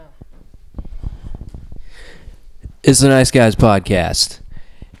It's the Nice Guys Podcast.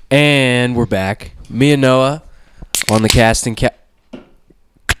 And we're back. Me and Noah on the casting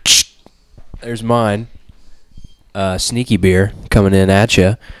There's mine. Sneaky beer coming in at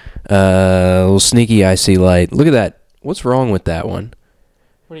you. A little sneaky icy light. Look at that. What's wrong with that one?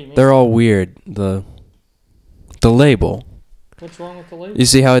 What do you mean? They're all weird. The label. What's wrong with the label? You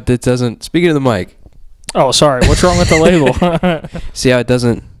see how it doesn't... Speaking of the mic. Oh, sorry. What's wrong with the label? See how it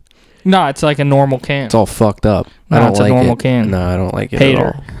doesn't... No, it's like a normal can. It's all fucked up. No, I don't it's like a normal it. can. No, I don't like it Hater.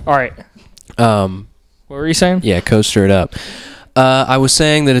 at all right. all. What were you saying? Yeah, coaster it up. I was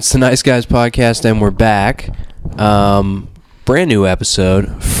saying that it's the Nice Guys Podcast, and we're back. Brand new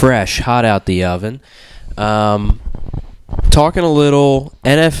episode, fresh, hot out the oven. Talking a little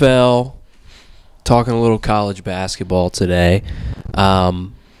NFL, talking a little college basketball today.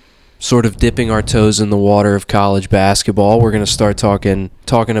 Sort of dipping our toes in the water of college basketball. We're going to start talking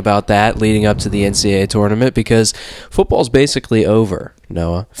about that leading up to the NCAA tournament because football's basically over,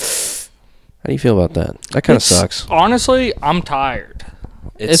 Noah. How do you feel about that? That kind of sucks. Honestly, I'm tired.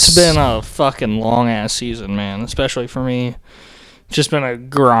 It's been a fucking long-ass season, man, especially for me. Just been a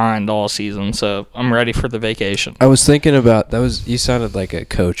grind all season, so I'm ready for the vacation. I was thinking about you sounded like a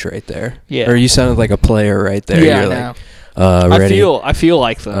coach right there. Yeah. Or you sounded like a player right there. Yeah, You're I know. Ready. I feel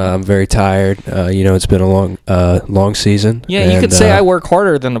like that. I'm very tired. It's been a long season. Yeah, you could say I work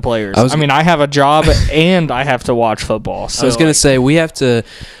harder than the players. I mean, I have a job and I have to watch football. So I was gonna say we have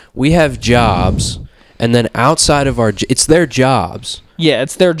jobs, and then outside of it's their jobs. Yeah,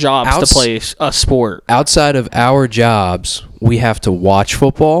 it's their jobs to play a sport. Outside of our jobs, we have to watch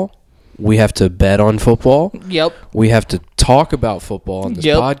football. We have to bet on football. Yep. We have to talk about football on this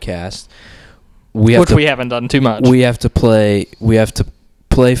podcast. We haven't done too much. We have to play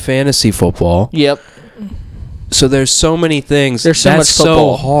fantasy football. Yep. So there's so many things. There's so much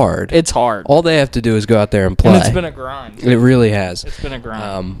football. So hard. It's hard. All they have to do is go out there and play. And it's been a grind. It really has. It's been a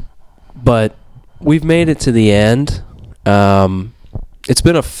grind. But we've made it to the end. It's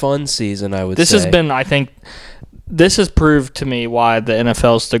been a fun season, I would say. This has proved to me why the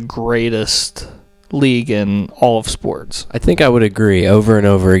NFL is the greatest league in all of sports. I think I would agree. Over and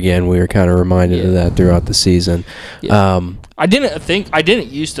over again, we were kind of reminded of that throughout the season. Yeah. I didn't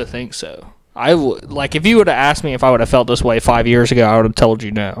used to think so. If you would have asked me if I would have felt this way 5 years ago, I would have told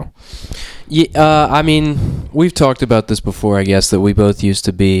you no. Yeah, I mean, we've talked about this before, I guess, that we both used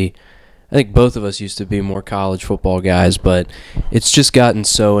to be... I think both of us used to be more college football guys, but it's just gotten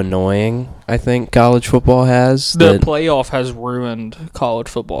so annoying, I think, college football has. The playoff has ruined college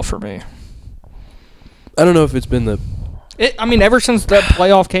football for me. I don't know if it's been ever since the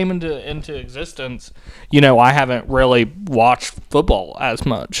playoff came into existence, I haven't really watched football as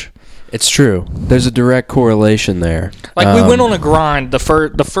much. It's true. There's a direct correlation there. We went on a grind. The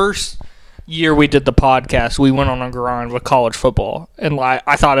first year we did the podcast, we went on a grind with college football, and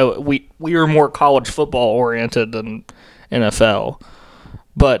I thought we were more college football oriented than NFL.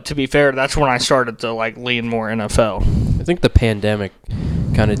 But to be fair, that's when I started to lean more NFL. I think the pandemic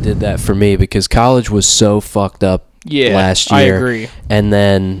kind of did that for me because college was so fucked up last year. I agree. And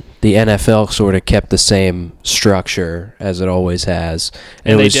then the NFL sort of kept the same structure as it always has.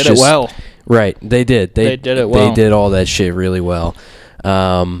 And they did it well. Right, they did. They did it well. They did all that shit really well.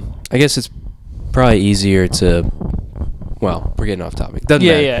 I guess it's probably easier to... Well, we're getting off topic. Doesn't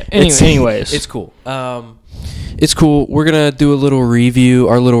matter. Yeah. Anyways. It's cool. It's cool. We're going to do a little review,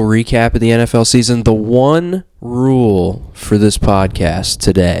 our little recap of the NFL season. The one rule for this podcast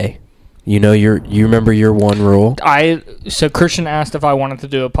today, you remember your one rule? So Christian asked if I wanted to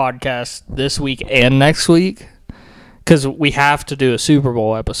do a podcast this week and next week because we have to do a Super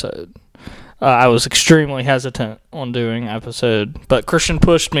Bowl episode. I was extremely hesitant on doing an episode, but Christian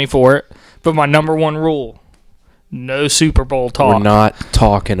pushed me for it. But my number one rule... No Super Bowl talk. We're not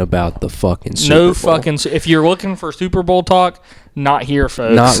talking about the fucking Super Bowl. If you're looking for Super Bowl talk, not here,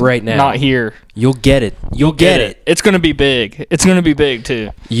 folks. Not right now. Not here. You'll get it. You'll get it. It's going to be big. It's going to be big, too.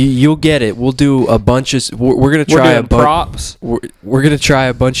 You'll get it. We'll do a bunch of... We're going to try props. We're going to try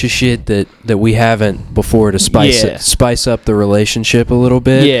a bunch of shit that we haven't before to spice up the relationship a little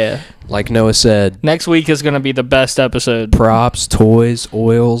bit. Yeah. Like Noah said. Next week is going to be the best episode. Props, toys,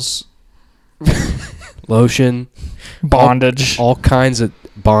 oils... Lotion, bondage, all kinds of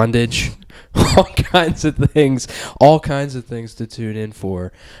bondage, all kinds of things to tune in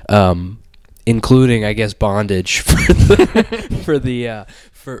for, including, I guess, bondage for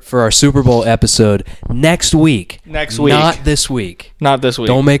our Super Bowl episode next week. Next week, not this week. Not this week.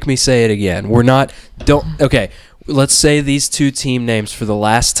 Don't make me say it again. let's say these two team names for the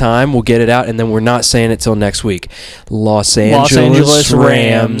last time. We'll get it out, and then we're not saying it till next week. Los Angeles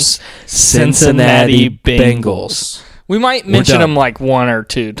Rams, Cincinnati Bengals. We might mention them like one or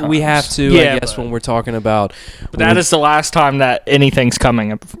two times. We have to, I guess, when we're talking about... But that is the last time that anything's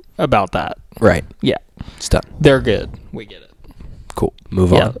coming about that. Right. Yeah. It's done. They're good. We get it. Cool.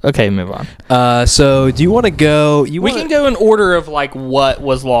 Move on. Okay, move on. So do you want to go... We can go in order of like what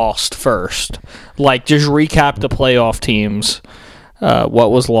was lost first. Like just recap the playoff teams.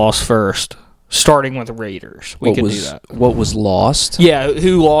 What was lost first. Starting with Raiders. We can do that. What was lost? Yeah,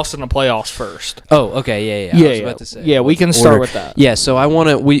 who lost in the playoffs first. Oh, okay. Yeah. I was about to say. Yeah, we can start with that. Yeah, so I want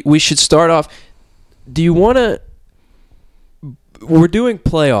to... We should start off... Do you want to... We're doing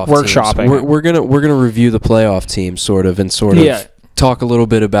playoff workshopping. teams. We're gonna review the playoff teams sort of talk a little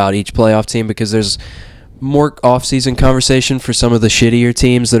bit about each playoff team because there's more off-season conversation for some of the shittier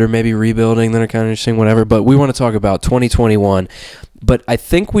teams that are maybe rebuilding that are kind of interesting, whatever. But we want to talk about 2021. But I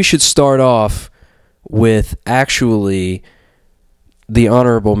think we should start off with actually the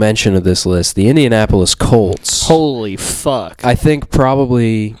honorable mention of this list, the Indianapolis Colts. Holy fuck! I think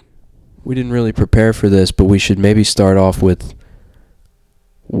probably we didn't really prepare for this, but we should maybe start off with.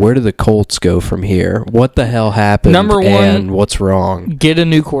 Where do the Colts go from here? What the hell happened? Number one, and what's wrong? Get a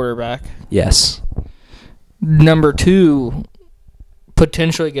new quarterback. Yes. Number two,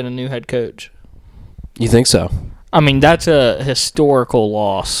 potentially get a new head coach. You think so? I mean, that's a historical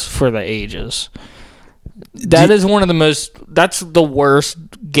loss for the ages. That's the worst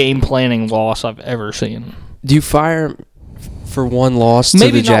game planning loss I've ever seen. Do you fire him for one loss to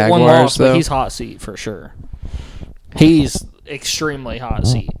Maybe the Jaguars, not one loss, though? but he's hot seat for sure. He's extremely hot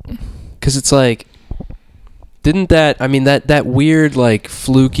seat. Because it's like, didn't that weird, like,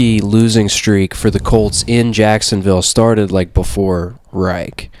 fluky losing streak for the Colts in Jacksonville started, like, before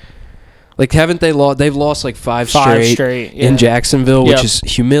Reich? Like, haven't they lost? They've lost, like, five straight in Jacksonville, which is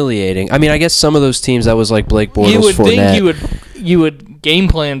humiliating. I mean, I guess some of those teams, that was, like, Blake Bortles, You would Fournette. think you would game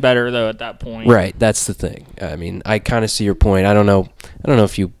plan better, though, at that point. Right, that's the thing. I mean, I kind of see your point. I don't know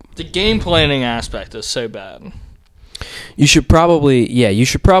if you... The game planning aspect is so bad. You should probably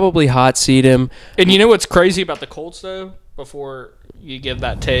hot seat him. And you know what's crazy about the Colts, though, before you give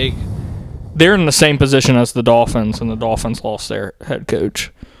that take? They're in the same position as the Dolphins, and the Dolphins lost their head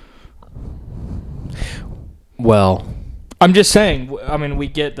coach. Well, I'm just saying, I mean, we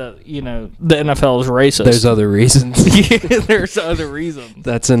get the NFL is racist. There's other reasons. Yeah, there's other reasons.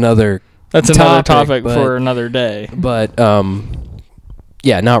 That's another topic for another day. But,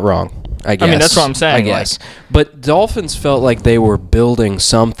 yeah, not wrong. I guess. I mean, that's what I'm saying. I guess. But Dolphins felt like they were building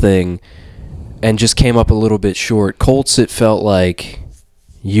something and just came up a little bit short. Colts, it felt like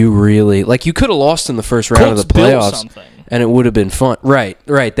you really... Like, you could have lost in the first round of the playoffs, and it would have been fun. Right.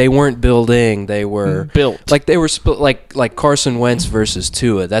 They weren't building. They were... Built. Like, they were... like Carson Wentz versus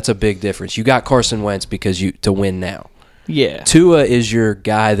Tua. That's a big difference. You got Carson Wentz to win now. Yeah. Tua is your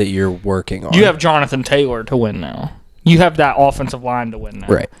guy that you're working on. You have Jonathan Taylor to win now. You have that offensive line to win now.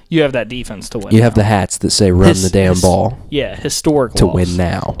 Right. You have that defense to win You now. have the hats that say run the damn ball. Yeah, historic to loss. win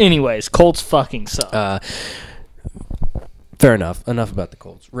now. Anyways, Colts fucking suck. Fair enough. Enough about the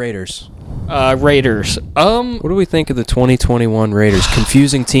Colts. Raiders. Raiders. What do we think of the 2021 Raiders?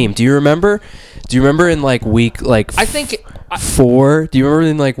 Confusing team. Do you remember in like week I think 4? Do you remember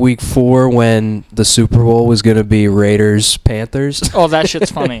in like week 4 when the Super Bowl was going to be Raiders Panthers? Oh, that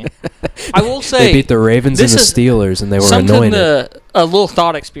shit's funny. I will say they beat the Ravens and the Steelers, and they were anointed. A little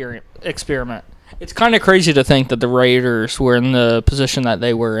thought experiment. It's kind of crazy to think that the Raiders were in the position that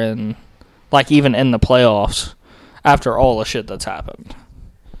they were in, like even in the playoffs, after all the shit that's happened.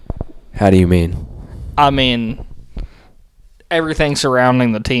 How do you mean? I mean, everything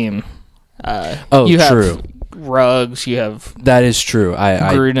surrounding the team. You have Ruggs, you have that is true.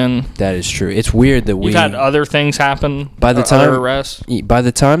 Gruden. That is true. It's weird that we've had other things happen. By the time other arrests. By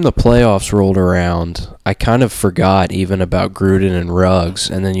the time the playoffs rolled around, I kind of forgot even about Gruden and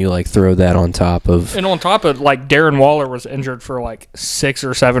Ruggs, and then you like throw that on top of like Darren Waller was injured for like 6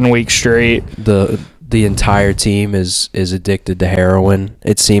 or 7 weeks straight. The entire team is addicted to heroin.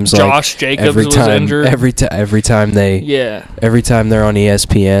 It seems like Josh Jacobs was injured. Every time they're on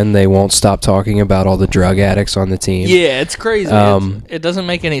ESPN, they won't stop talking about all the drug addicts on the team. Yeah, it's crazy. It doesn't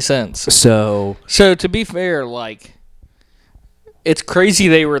make any sense. So to be fair, like, it's crazy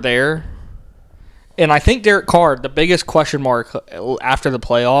they were there. And I think Derek Carr, the biggest question mark after the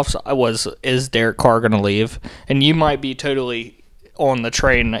playoffs was, is Derek Carr going to leave? And you might be totally on the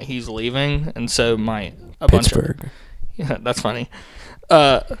train that he's leaving, and so might Pittsburgh. Yeah, that's funny.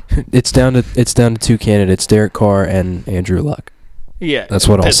 It's down to 2 candidates: Derek Carr and Andrew Luck. Yeah, That's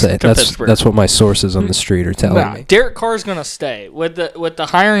what I'll say. That's Pittsburgh. what my sources on the street are telling me. Derek Carr's going to stay with the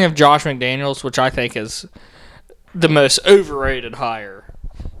hiring of Josh McDaniels, which I think is the most overrated hire.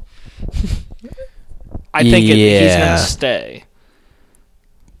 I think he's going to stay.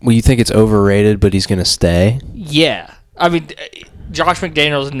 Well, you think it's overrated, but he's going to stay? Yeah. I mean, Josh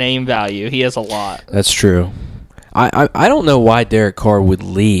McDaniels' name value, he has a lot. That's true. I don't know why Derek Carr would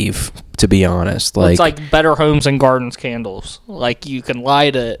leave, to be honest. It's like Better Homes and Gardens candles. Like, you can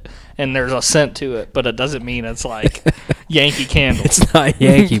light it, and there's a scent to it, but it doesn't mean it's like Yankee candles. It's not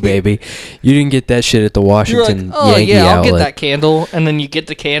Yankee, baby. You didn't get that shit at the Washington You're like, Yankee I'll outlet. get that candle, and then you get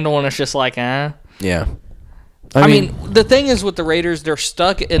the candle, and it's just like, eh. Yeah. I mean, the thing is with the Raiders, they're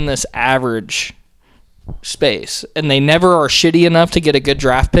stuck in this average space, and they never are shitty enough to get a good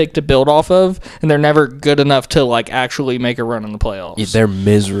draft pick to build off of, and they're never good enough to like actually make a run in the playoffs. They're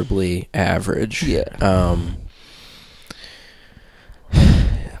miserably average. Yeah.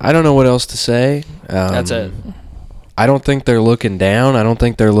 I don't know what else to say. That's it. I don't think they're looking down. I don't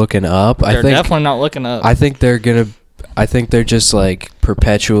think they're looking up. They're definitely not looking up. I think they're just like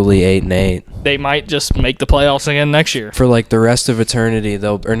perpetually 8-8. They might just make the playoffs again next year. For like the rest of eternity,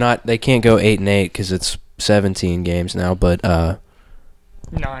 they can't go 8-8 because it's 17 games now, but 9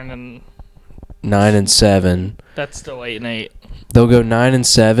 and 7. That's still 8-8. They'll go 9 and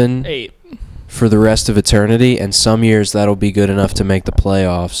 7 8 for the rest of eternity, and some years that'll be good enough to make the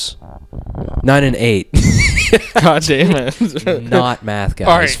playoffs. 9 and 8. God damn it. Not math, guys.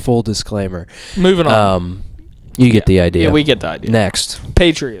 All right. Full disclaimer. Moving on. You get the idea. Yeah, we get the idea. Next.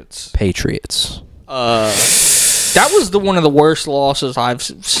 Patriots. That was one of the worst losses I've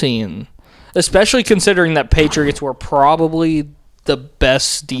seen, especially considering that Patriots were probably the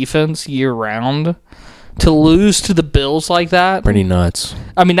best defense year-round. To lose to the Bills like that. Pretty nuts.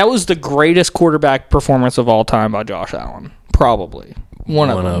 I mean, that was the greatest quarterback performance of all time by Josh Allen. Probably. One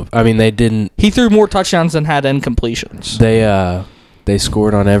of them. I mean, they didn't... He threw more touchdowns than had incompletions. They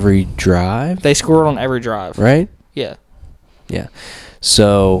scored on every drive? They scored on every drive. Right? Yeah. Yeah.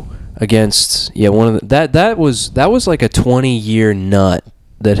 So, against... Yeah, that was like a 20-year nut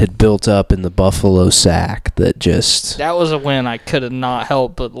that had built up in the Buffalo sack that just... That was a win I could have not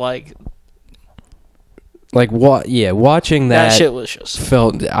helped but, like... watching that shit was just...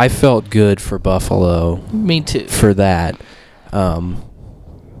 I felt good for Buffalo. Me too. For that. Can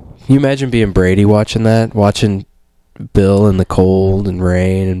you imagine being Brady watching that? Watching Bill in the cold and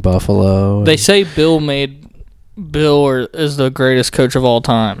rain in Buffalo? They say Bill is the greatest coach of all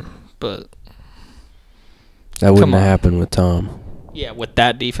time, but... That wouldn't have happened with Tom. Yeah, with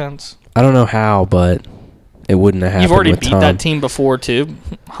that defense. I don't know how, but it wouldn't have happened with Tom. You've already beat that team before, too.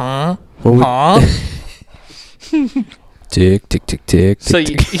 Huh? Tick, tick, tick, tick. So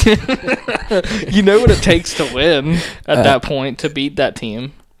you know what it takes to win at that point, to beat that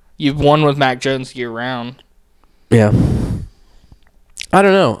team. You've won with Mac Jones year round. Yeah. I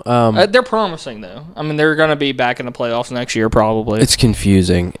don't know. They're promising, though. I mean, they're going to be back in the playoffs next year, probably. It's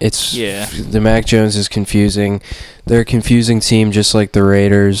confusing. The Mac Jones is confusing. They're a confusing team, just like the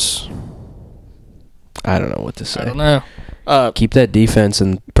Raiders. I don't know what to say. I don't know. Keep that defense,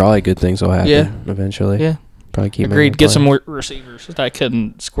 and probably good things will happen eventually. Yeah. Probably keep. Agreed. Get some more receivers that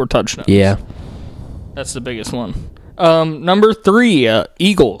can score touchdowns. Yeah. That's the biggest one. Number 3,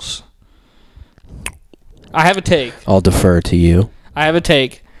 Eagles. I have a take. I'll defer to you. I have a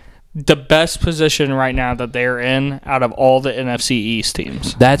take. The best position right now that they're in out of all the NFC East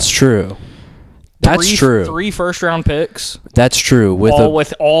teams. That's true. That's true. 3 first-round picks. That's true.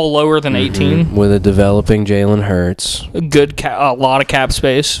 With all lower than 18. With a developing Jalen Hurts. A lot of cap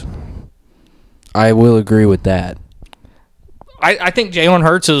space. I will agree with that. I think Jalen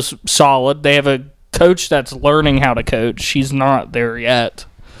Hurts is solid. They have a coach that's learning how to coach. He's not there yet.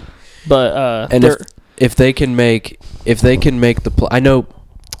 But if they can make the I know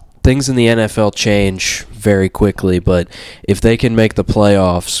things in the NFL change very quickly, but if they can make the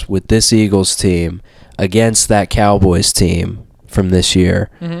playoffs with this Eagles team against that Cowboys team from this year,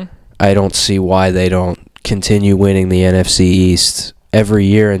 I don't see why they don't continue winning the NFC East every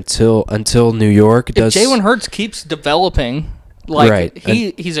year until New York does. If Jalen Hurts keeps developing,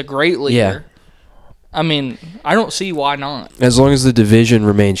 he's a great leader. Yeah. I mean, I don't see why not. As long as the division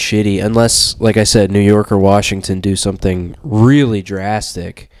remains shitty, unless, like I said, New York or Washington do something really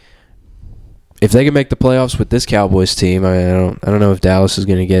drastic. If they can make the playoffs with this Cowboys team, I don't know if Dallas is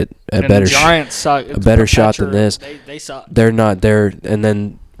going to get a better shot than this. They suck. They're not there, and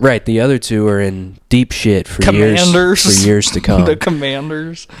then the other two are in deep shit for years to come. The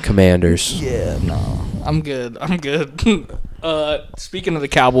Commanders. Yeah, no, I'm good. Speaking of the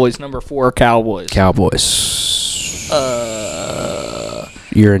Cowboys, number 4, Cowboys.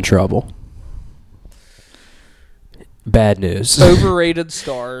 you're in trouble. Bad news. Overrated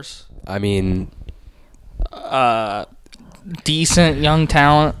stars. I mean, Decent young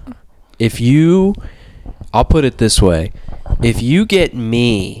talent. I'll put it this way. If you get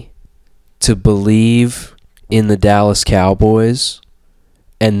me to believe in the Dallas Cowboys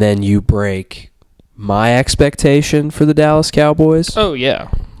and then you break my expectation for the Dallas Cowboys, oh, yeah.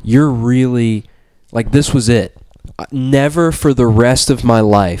 you're really, like, this was it. Never for the rest of my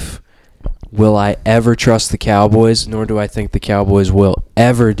life will I ever trust the Cowboys, nor do I think the Cowboys will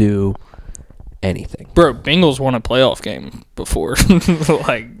ever do anything. Bro, Bengals won a playoff game before,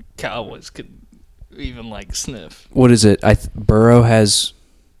 like, Cowboys could even, like, sniff. What is it? Burrow has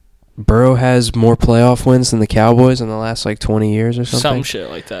more playoff wins than the Cowboys in the last, like, 20 years or something? Some shit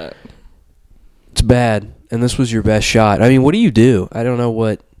like that. It's bad, and this was your best shot. I mean, what do you do? I don't know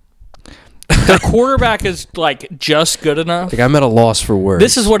what... The quarterback is, like, just good enough. Like, I'm at a loss for words.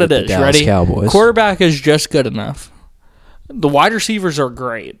 This is what it is. Ready? Cowboys. Quarterback is just good enough. The wide receivers are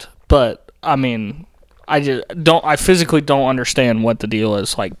great, but I mean, I physically don't understand what the deal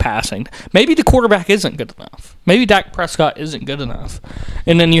is, like, passing. Maybe the quarterback isn't good enough. Maybe Dak Prescott isn't good enough.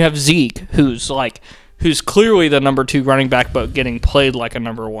 And then you have Zeke, who's clearly the number 2 running back, but getting played like a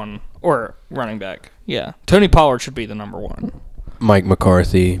number 1 or running back. Yeah. Tony Pollard should be the number 1. Mike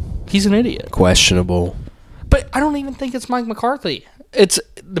McCarthy. He's an idiot. Questionable. But I don't even think it's Mike McCarthy. It's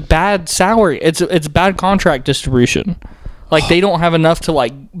the bad salary. It's bad contract distribution. Like, they don't have enough to,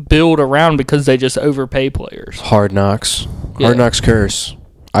 like, build around because they just overpay players. Hard Knocks. Yeah. Hard Knocks curse.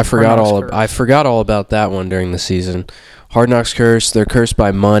 I forgot all about that one during the season. Hard Knocks curse. They're cursed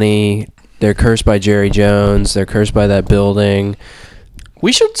by money. They're cursed by Jerry Jones. They're cursed by that building.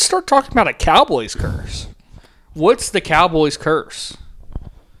 We should start talking about a Cowboys curse. What's the Cowboys curse?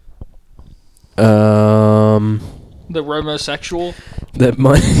 The homosexual? That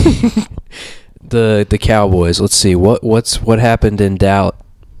money. the Cowboys. Let's see. What happened in Dallas?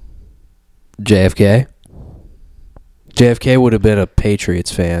 JFK? JFK would have been a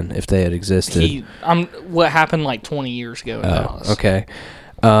Patriots fan if they had existed. What happened like 20 years ago in Dallas? Okay.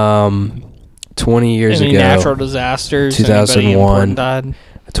 20 years Any ago. Natural disasters. 2001. Died?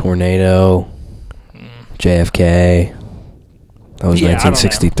 A tornado. JFK. That was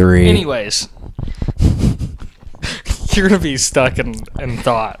 1963. Anyways. You're going to be stuck in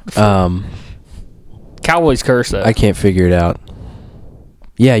thought. Cowboys curse, though. I can't figure it out.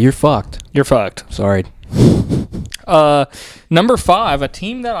 Yeah, you're fucked. You're fucked. Sorry. Number 5, a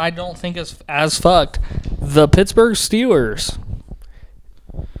team that I don't think is as fucked, the Pittsburgh Steelers.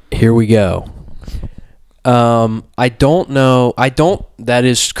 Here we go. I don't know. That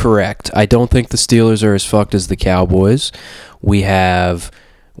is correct. I don't think the Steelers are as fucked as the Cowboys. It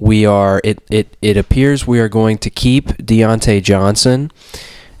appears we are going to keep Deontay Johnson.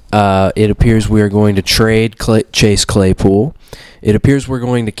 It appears we are going to trade Chase Claypool. It appears we're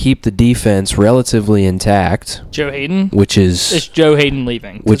going to keep the defense relatively intact. Joe Hayden? It's Joe Hayden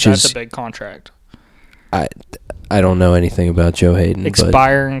leaving. That's a big contract. I don't know anything about Joe Hayden.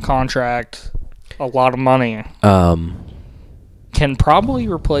 Expiring contract. A lot of money. Can probably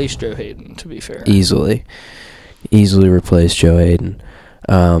replace Joe Hayden, to be fair. Easily replace Joe Hayden.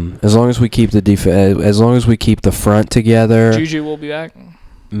 As long as we keep the as long as we keep the front together. Juju will be back.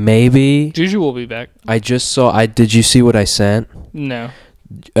 Maybe. Juju will be back. I just saw. Did you see what I sent? No.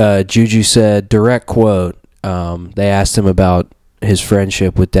 Juju said, direct quote. They asked him about his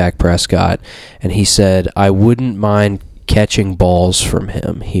friendship with Dak Prescott, and he said, "I wouldn't mind catching balls from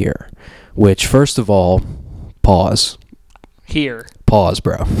him here." Which, first of all, pause. Here. Pause,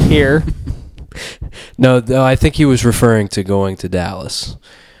 bro. Here. No, I think he was referring to going to Dallas.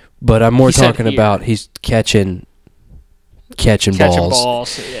 But I'm more talking about he's catching balls. Catching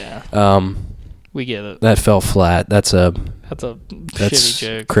balls, yeah. We get it. That fell flat. That's shitty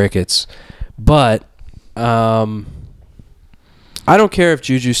joke. Crickets. But I don't care if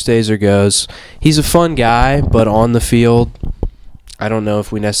Juju stays or goes. He's a fun guy, but on the field, I don't know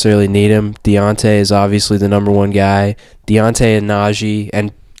if we necessarily need him. Deontay is obviously the number 1 guy. Deontay and Najee,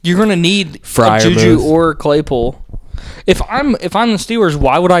 and you're gonna need Juju or Claypool. If I'm the Steelers,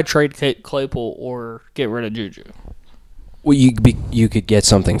 why would I trade Claypool or get rid of Juju? Well, you could get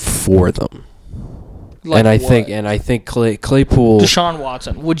something for them. Like I think Claypool. Deshaun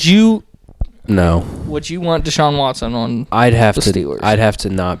Watson. Would you? No. Would you want Deshaun Watson on? Steelers? I'd have to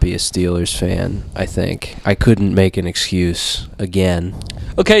not be a Steelers fan. I think I couldn't make an excuse again.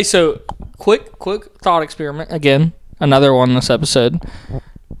 Okay, so quick thought experiment again. Another one this episode.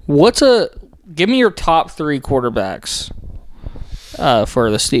 Give me your top 3 quarterbacks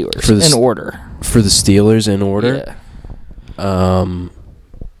for the Steelers in order. For the Steelers in order? Yeah.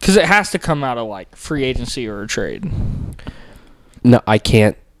 Because it has to come out of like free agency or a trade. No, I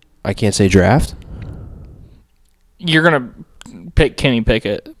can't say draft. You're gonna pick Kenny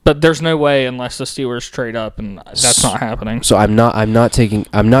Pickett, but there's no way unless the Steelers trade up, and that's not happening. So I'm not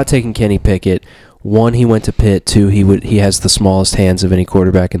taking Kenny Pickett. One, he went to Pitt. Two, he has the smallest hands of any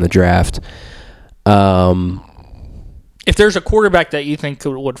quarterback in the draft. If there's a quarterback that you think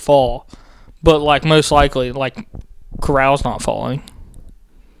would fall, but like most likely, like Corral's not falling.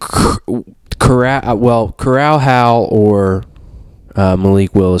 Corral, Howell, or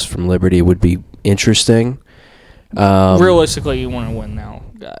Malik Willis from Liberty would be interesting. Realistically, you want to win now,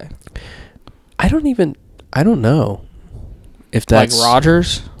 guy. I don't know if that's like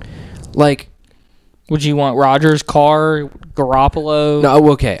Rodgers. Like, would you want Rodgers, Carr, Garoppolo?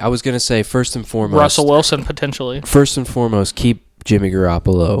 No, okay. I was gonna say first and foremost, Russell Wilson potentially. First and foremost, keep Jimmy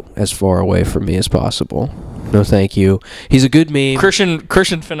Garoppolo as far away from me as possible. No, thank you. He's a good meme. Christian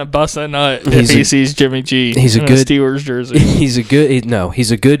finna bust a nut if he sees Jimmy G. He's in a good Steelers jersey. He's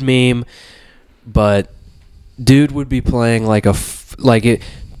a good meme, but dude would be playing like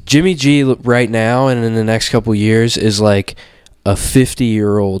Jimmy G right now and in the next couple years is like a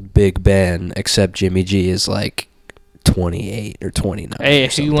 50-year-old Big Ben, except Jimmy G is like 28 or 29. Hey,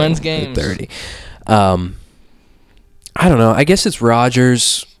 if he wins games. 30. I don't know. I guess it's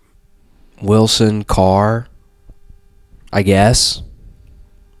Rodgers, Wilson, Carr. I guess.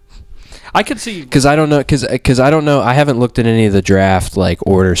 I could see because I don't know. I haven't looked at any of the draft like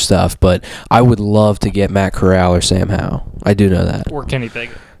order stuff, but I would love to get Matt Corral or Sam Howell. I do know that. Or Kenny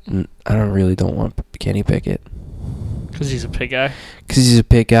Pickett. I don't want Kenny Pickett because he's a pig guy. Because he's a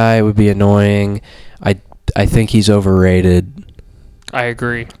pig guy, it would be annoying. I think he's overrated. I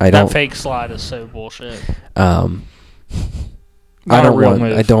agree. That fake slide is so bullshit. I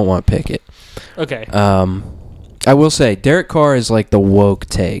don't want Pickett. Okay. I will say Derek Carr is like the woke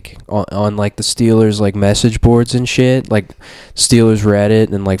take on like the Steelers like message boards and shit, like Steelers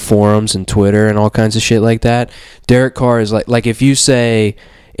Reddit and like forums and Twitter and all kinds of shit like that. Derek Carr is like if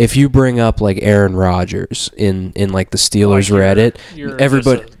you bring up like Aaron Rodgers in like the Steelers Reddit,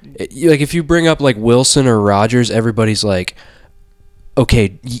 everybody like if you bring up like Wilson or Rodgers, everybody's like,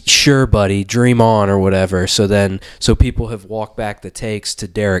 okay, sure, buddy, dream on or whatever. So people have walked back the takes to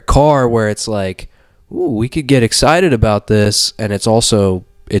Derek Carr where it's like, ooh, we could get excited about this, and it's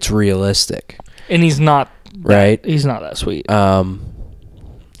realistic. And he's not right. He's not that sweet. I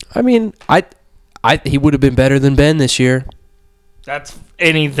mean, he would have been better than Ben this year. That's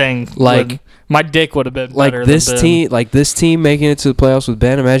anything. Like my dick would have been like better this than Ben. team. Like this team making it to the playoffs with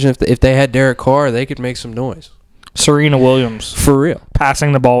Ben. Imagine if they had Derek Carr, they could make some noise. Serena Williams, for real,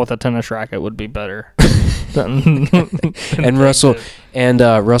 passing the ball with a tennis racket would be better. and Russell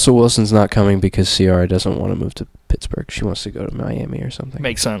Wilson's not coming because Ciara doesn't want to move to Pittsburgh. She wants to go to Miami or something.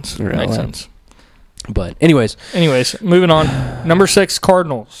 Makes sense. Makes sense. But anyways, moving on. Number 6,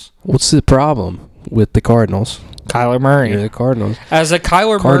 Cardinals. What's the problem with the Cardinals? Kyler Murray. You're the Cardinals. As a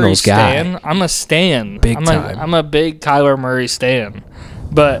Kyler Murray stan, I'm a stan. Big time. I'm a big Kyler Murray stan.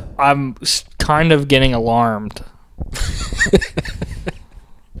 But I'm kind of getting alarmed.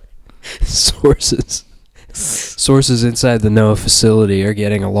 Sources inside the Noah facility are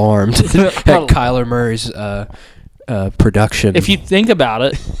getting alarmed at Kyler Murray's production. If you think about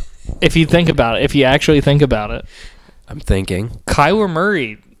it, if you actually think about it, I'm thinking. Kyler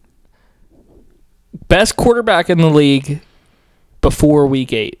Murray, best quarterback in the league before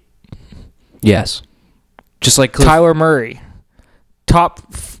week 8. Yes. Just like Kyler Murray, top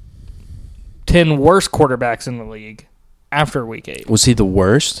 10 worst quarterbacks in the league after week 8. Was he the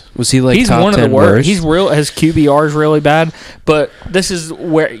worst? Was he like he's top one 10 of the worst? His QBR is really bad, but this is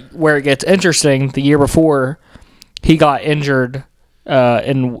where it gets interesting. The year before, he got injured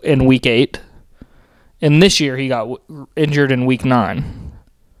in week 8, and this year he got injured in week 9.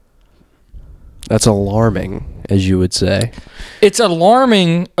 That's alarming, as you would say. It's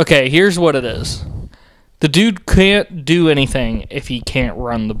alarming. Okay, here's what it is. The dude can't do anything if he can't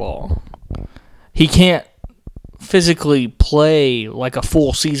run the ball. He can't physically play like a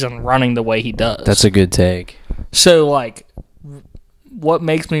full season running the way he does. That's a good take. So, like, what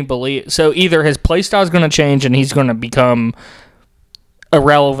makes me believe... So, either his play style is going to change and he's going to become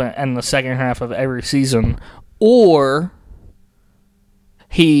irrelevant in the second half of every season, or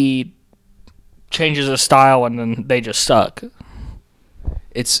he changes his style and then they just suck.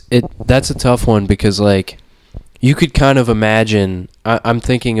 That's a tough one because like you could kind of imagine. I'm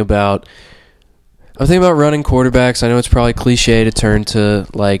thinking about running quarterbacks. I know it's probably cliche to turn to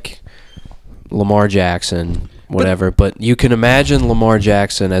like Lamar Jackson, whatever, but you can imagine Lamar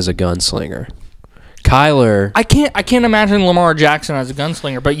Jackson as a gunslinger. Kyler. I can't imagine Lamar Jackson as a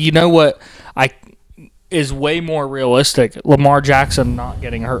gunslinger, but you know what is way more realistic? Lamar Jackson not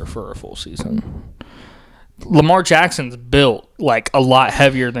getting hurt for a full season. Lamar Jackson's built like a lot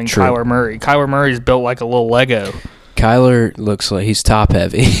heavier than True. Kyler Murray. Kyler Murray's built like a little Lego. Kyler looks like he's top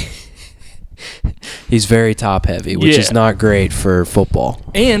heavy. He's very top heavy, which is not great for football.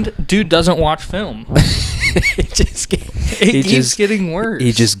 And dude doesn't watch film. It keeps getting worse.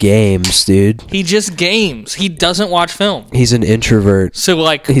 He just games, dude. He just games. He doesn't watch film. He's an introvert. So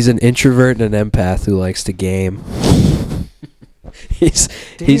like he's an introvert and an empath who likes to game. He's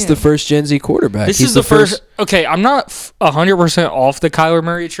the first Gen Z quarterback. This he's is the first. Okay, I'm not 100% off the Kyler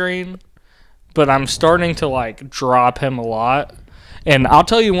Murray train, but I'm starting to like drop him a lot. And I'll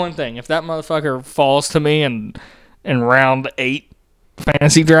tell you one thing: if that motherfucker falls to me in round 8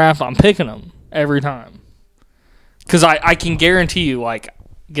 fantasy draft, I'm picking him every time. Because I can guarantee you, like,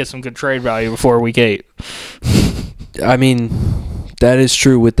 get some good trade value before week 8. I mean, that is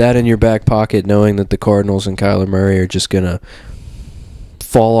true. With that in your back pocket, knowing that the Cardinals and Kyler Murray are just going to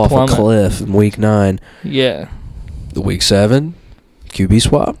fall off a cliff in week 9. Yeah. The week 7, QB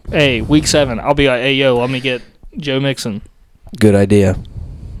swap. Hey, week 7, I'll be like, hey, yo, let me get Joe Mixon. Good idea.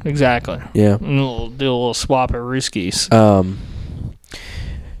 Exactly. Yeah. And do a little swap of Riskies.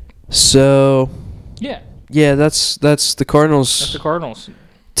 So... Yeah, that's the Cardinals. That's the Cardinals.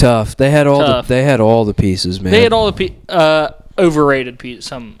 Tough. They had all the pieces, man. They had all the overrated pieces.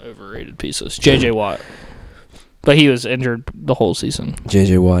 Some overrated pieces. J.J. Watt, but he was injured the whole season.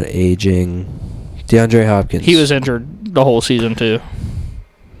 J.J. Watt aging. DeAndre Hopkins. He was injured the whole season too.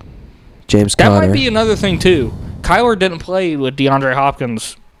 James That Conner. might be another thing too. Kyler didn't play with DeAndre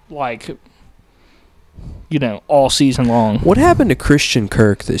Hopkins like, all season long. What happened to Christian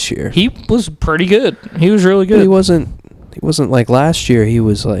Kirk this year? He was pretty good. He was really good. He wasn't like last year. He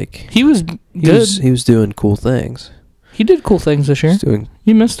was like he was good. He was doing cool things. He did cool things this year.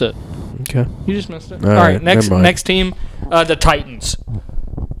 You missed it. Okay. You just missed it. All right. next Next team, the Titans.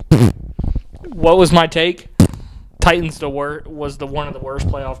 What was my take? Titans was one of the worst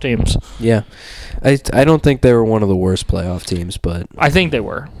playoff teams. Yeah. I don't think they were one of the worst playoff teams, but I think they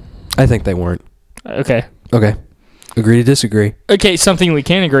were. I think they weren't. Okay. Agree to disagree. Okay, something we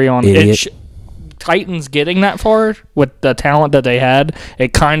can agree on. Titans getting that far with the talent that they had,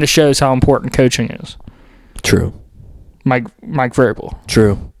 it kind of shows how important coaching is. True. Mike Vrabel.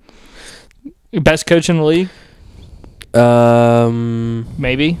 True. Best coach in the league?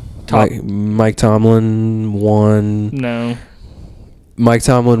 Maybe. Mike Tomlin 1. No. Mike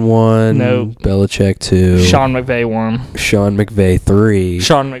Tomlin 1. No. Belichick 2. Sean McVay 1. Sean McVay 3.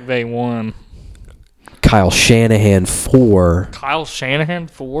 Sean McVay 1. Kyle Shanahan 4. Kyle Shanahan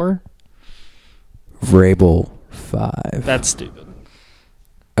 4? Vrabel 5. That's stupid.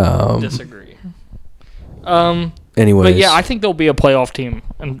 Disagree. Anyways. But yeah, I think they'll be a playoff team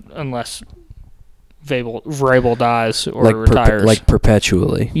unless Vrabel dies or retires.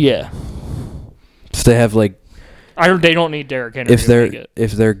 Perpetually. Yeah. If they have they don't need Derrick Henry.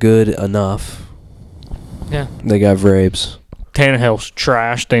 If they're good enough. Yeah. They got Vrabes. Tannehill's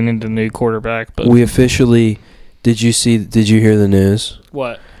trash. They need a new quarterback. But we officially. Did you hear the news?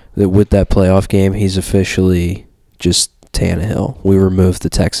 What? That with that playoff game, he's officially just Tannehill. We removed the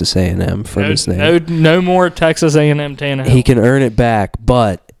Texas A&M from his name. No more Texas A&M Tannehill. He can earn it back,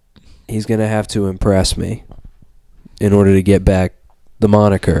 but he's going to have to impress me in order to get back the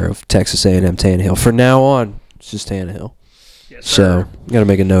moniker of Texas A&M Tannehill. From now on, it's just Tannehill. Yes, sir. So, got to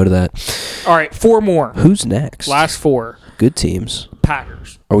make a note of that. All right, 4 more. Who's next? Last 4. Good teams.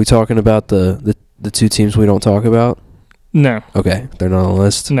 Packers. Are we talking about the 2 teams we don't talk about? No. Okay, they're not on the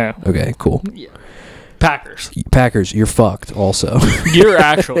list? No. Okay, cool. Yeah. Packers, you're fucked also. You're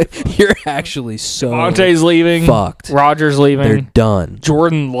actually fucked. You're actually so Devontae's leaving. Fucked. Rodgers leaving. They're done.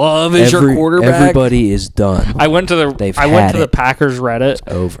 Jordan Love is your quarterback. Everybody is done. I went to the Packers Reddit. It's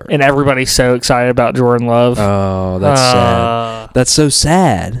over. And everybody's so excited about Jordan Love. Oh, that's sad. That's so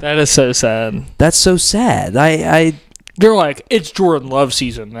sad. That is so sad. That's so sad. They're like, it's Jordan Love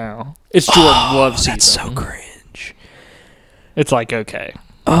season now. It's Jordan Love season. That's so cringe. It's like, okay.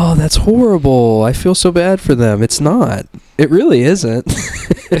 Oh, that's horrible. I feel so bad for them. It's not. It really isn't.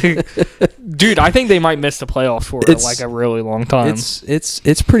 Dude, I think they might miss the playoffs for a really long time.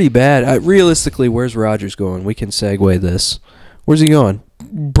 It's pretty bad. Realistically, where's Rodgers going? We can segue this. Where's he going?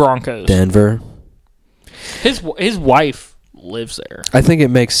 Broncos. Denver. His wife lives there. I think it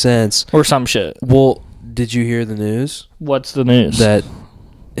makes sense. Or some shit. Well, did you hear the news? What's the news? That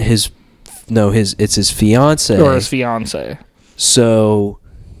it's his fiance. Or his fiance. So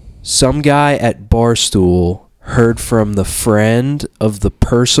some guy at Barstool heard from the friend of the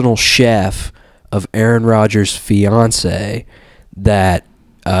personal chef of Aaron Rodgers' fiance that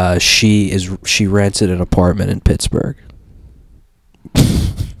she rented an apartment in Pittsburgh.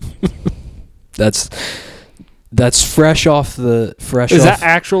 That's fresh off the Is that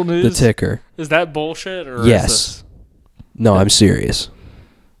actual news? The ticker. Is that bullshit or yes. Is this... No, I'm serious.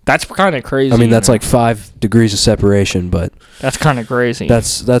 That's kind of crazy. I mean, that's like 5 degrees of separation, but that's kind of crazy.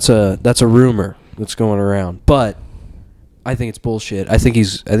 That's a rumor that's going around. But I think it's bullshit. I think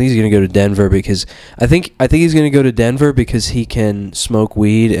he's going to go to Denver because I think he's going to go to Denver because he can smoke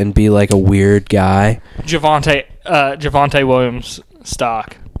weed and be like a weird guy. Javonte Williams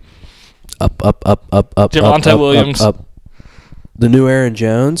stock. Up. Javonte Williams. Up. The new Aaron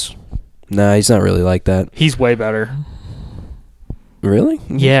Jones? Nah, he's not really like that. He's way better. Really?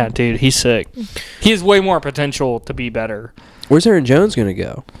 Yeah, dude, he's sick. He has way more potential to be better. Where's Aaron Jones going to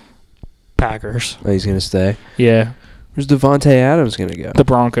go? Packers. Oh, he's going to stay? Yeah. Where's Devontae Adams going to go? The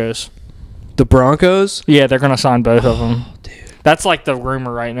Broncos. The Broncos? Yeah, they're going to sign both of them. Dude. That's like the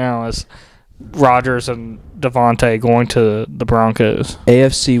rumor right now is Rodgers and Devontae going to the Broncos.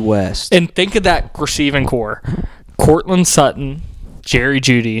 AFC West. And think of that receiving core. Cortland Sutton, Jerry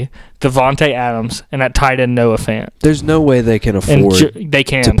Jeudy, Devontae Adams, and that tight end Noah Fant. There's no way they can afford they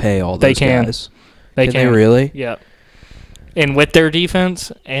can. to pay all those guys. They can. They really? Yeah. And with their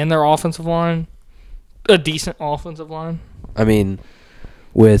defense and their offensive line, a decent offensive line. I mean,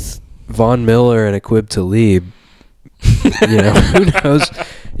 with Von Miller and Aqib Talib, who knows?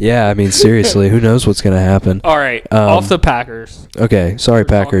 Yeah, I mean, seriously, who knows what's going to happen? All right, off the Packers. Okay, sorry,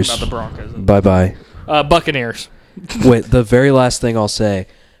 Packers. About the Broncos. Bye-bye. Buccaneers. Wait, the very last thing I'll say,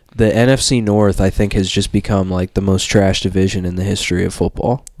 the NFC North, I think, has just become like the most trash division in the history of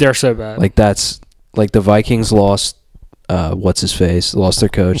football. They're so bad. Like that's like the Vikings lost. What's his face? Lost their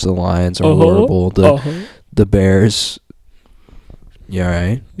coach. The Lions are horrible. The Bears. You all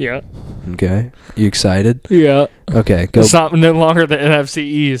right? Yeah. Okay. You excited? Yeah. Okay. Go. It's not no longer the NFC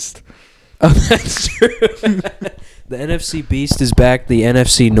East. Oh, that's true. The NFC Beast is back. The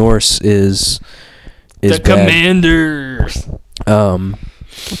NFC Norse is the bad. Commanders.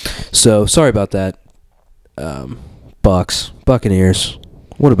 So sorry about that. Buccaneers.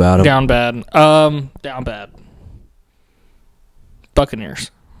 What about them? Down bad. Down bad.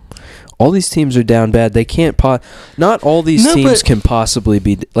 Buccaneers. All these teams are down bad. They can't not all these teams can possibly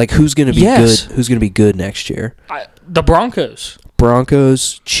be like who's going to be good? Who's going to be good next year? The Broncos.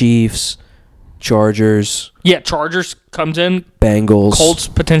 Broncos, Chiefs, Chargers. Yeah, Chargers comes in. Bengals. Colts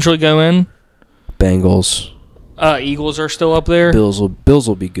potentially go in. Bengals. Eagles are still up there. Bills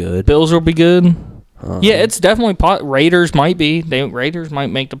will be good. Bills will be good. Yeah, it's definitely Raiders might be. Raiders might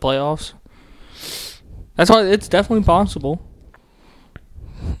make the playoffs. That's why it's definitely possible.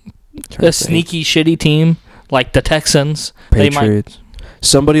 A sneaky, shitty team like the Texans. Patriots.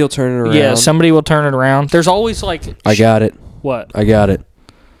 Somebody will turn it around. Yeah, somebody will turn it around. There's always like... I got it. What? I got it.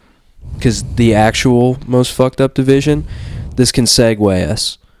 Because the actual most fucked up division, this can segue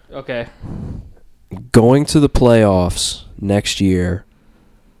us. Okay. Going to the playoffs next year,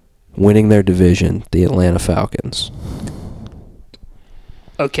 winning their division, the Atlanta Falcons.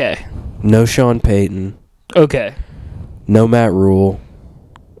 Okay. No Sean Payton. Okay. No Matt Rule.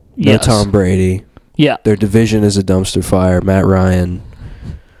 No Tom Brady. Yeah. Their division is a dumpster fire. Matt Ryan.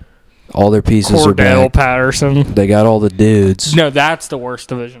 All their pieces are back. Cordell Patterson. They got all the dudes. No, that's the worst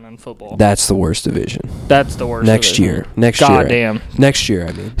division in football. That's the worst division. That's the worst next division. year. Next Goddamn. year. Next year,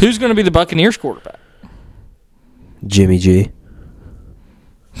 I mean. Who's going to be the Buccaneers quarterback? Jimmy G.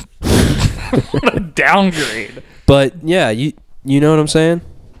 What a downgrade. But, yeah, you know what I'm saying?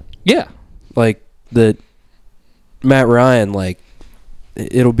 Yeah. Like, the Matt Ryan, like,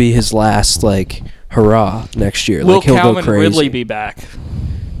 it'll be his last, like, hurrah next year. Will like, he'll Calvin go crazy. Ridley be back?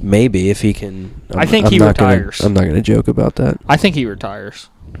 Maybe, if he can. I think he retires. I'm not going to joke about that. I think he retires.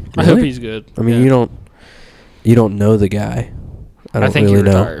 Really? I hope he's good. I mean, you don't know the guy. I think really he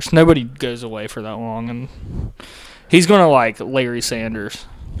retires. Nobody goes away for that long, and he's going to like Larry Sanders.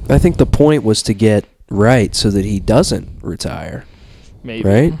 I think the point was to get right so that he doesn't retire. Maybe.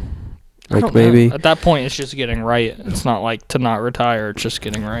 Right? Like maybe at that point it's just getting right. It's not like to not retire, it's just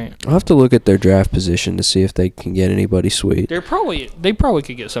getting right. I'll have to look at their draft position to see if they can get anybody sweet. They probably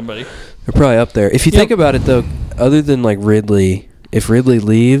could get somebody. They're probably up there. If you think about it though, other than like Ridley, if Ridley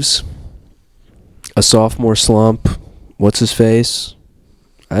leaves, a sophomore slump, what's his face?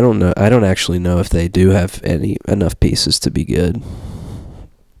 I don't know. I don't actually know if they do have enough pieces to be good.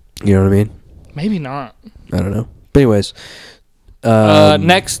 You know what I mean? Maybe not. I don't know. But anyways,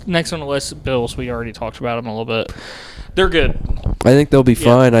 next on the list, Bills. We already talked about them a little bit. They're good. I think they'll be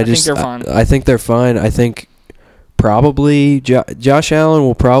fine. I think they're fine. I think they're fine. I think probably Josh Allen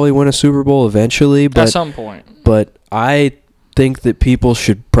will probably win a Super Bowl eventually, but at some point. But I think that people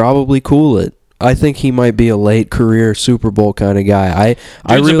should probably cool it. I think he might be a late career Super Bowl kind of guy.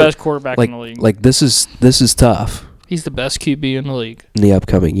 I really, the best quarterback in the league. Like this is tough. He's the best QB in the league in the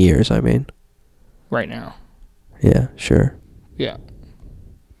upcoming years. I mean, right now. Yeah, sure. Yeah.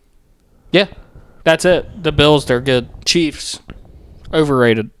 Yeah, that's it. The Bills, they're good. Chiefs,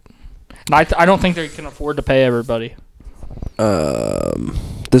 overrated. And I don't think they can afford to pay everybody.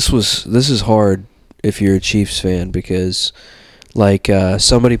 This is hard if you're a Chiefs fan because, like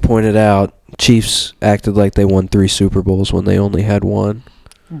somebody pointed out, Chiefs acted like they won 3 Super Bowls when they only had 1.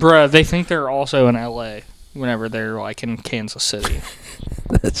 Bruh, they think they're also in L.A. whenever they're, like, in Kansas City.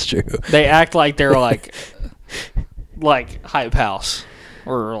 That's true. They act like they're, like Hype House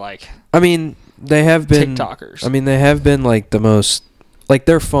or, like, I mean, they have been TikTokers. I mean, they have been, like, the most, like,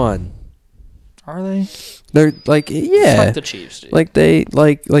 they're fun. Are they? They're, like, yeah. It's like the Chiefs, dude. Like, they,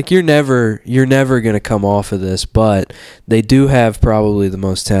 like you're never going to come off of this, but they do have probably the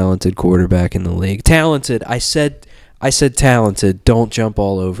most talented quarterback in the league. Talented. I said talented. Don't jump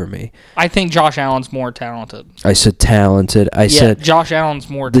all over me. I think Josh Allen's more talented. I said talented. I said Josh Allen's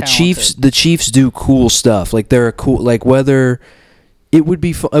more the talented. The Chiefs do cool stuff. Like they're a cool. Like whether it would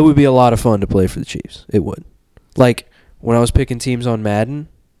be it would be a lot of fun to play for the Chiefs. It would. Like when I was picking teams on Madden,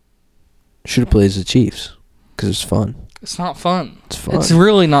 should have played as the Chiefs because it's fun. It's not fun. It's fun. It's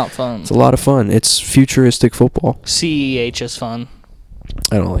really not fun. It's a lot of fun. It's futuristic football. CEH is fun.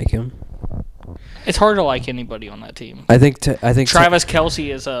 I don't like him. It's hard to like anybody on that team. I think Travis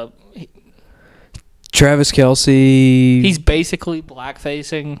Kelce is a. Travis Kelce. He's basically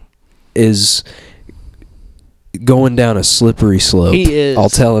black-facing. Is going down a slippery slope. He is. I'll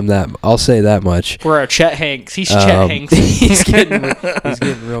tell him that. I'll say that much. We're a Chet Hanks. He's Chet Hanks. he's getting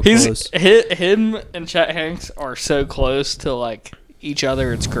real close. Him and Chet Hanks are so close to like each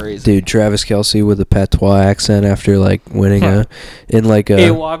other. It's crazy. Dude, Travis Kelce with a patois accent after like winning in like a. Hey,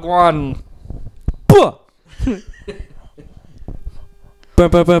 Wagwan.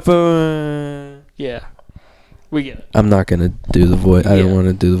 Yeah, we get it. I'm not gonna do the voice. I don't want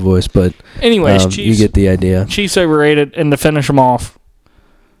to do the voice, but anyways, Chiefs, you get the idea. Chiefs overrated, and to finish them off,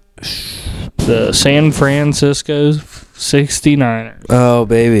 the San Francisco 69ers. Oh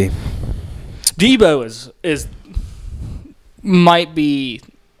baby, Debo is might be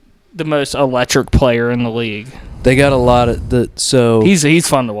the most electric player in the league. they got a lot of He's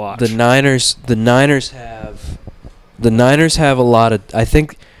fun to watch. The Niners have a lot of. I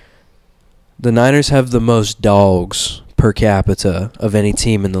think the Niners have the most dogs per capita of any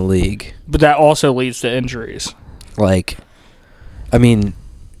team in the league. But that also leads to injuries. Like, I mean,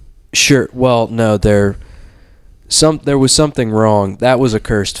 sure. Well, no, there was something wrong. That was a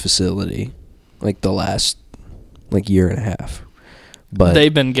cursed facility, like the last year and a half. But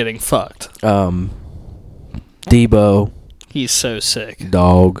they've been getting fucked. Debo, he's so sick.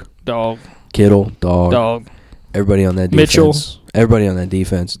 Dog. Kittle, dog. Everybody on that defense. Everybody on that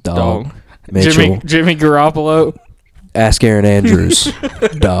defense, dog. Mitchell. Jimmy Garoppolo. Ask Aaron Andrews,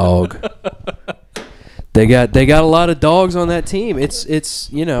 dog. They got a lot of dogs on that team. It's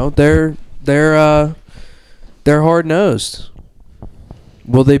they're hard nosed.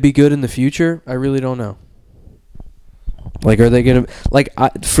 Will they be good in the future? I really don't know. Like, are they gonna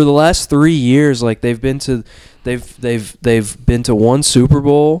for the last 3 years? Like they've been to 1 Super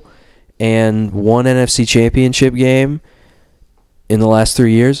Bowl and 1 NFC Championship game in the last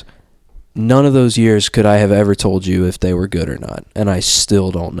 3 years. None of those years could I have ever told you if they were good or not, and I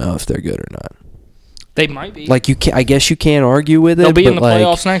still don't know if they're good or not. They might be. Like I guess you can't argue with it. They'll be in the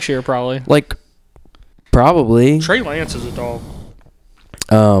playoffs next year, probably. Like, probably. Trey Lance is a dog.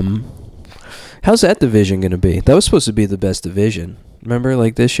 How's that division going to be? That was supposed to be the best division. Remember,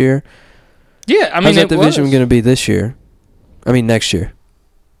 like this year? Yeah, I mean, how's that division going to be this year? I mean, next year.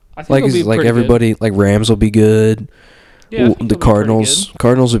 I think it'll be pretty everybody, good. Like Rams will be good. Yeah, the Cardinals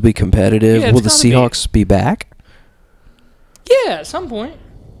will be competitive. Yeah, will the Seahawks be back? Yeah, at some point.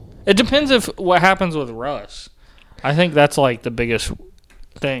 It depends if what happens with Russ. I think that's like the biggest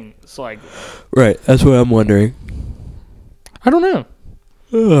thing. It's like right. That's what I'm wondering. I don't know.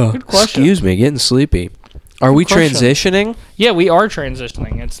 Good question. Excuse me, getting sleepy. Are we transitioning? Yeah, we are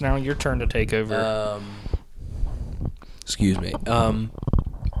transitioning. It's now your turn to take over. Excuse me.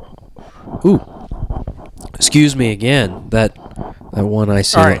 Ooh. Excuse me again. That one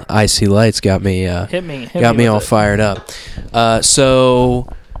icy lights got me. Hit me all fired up.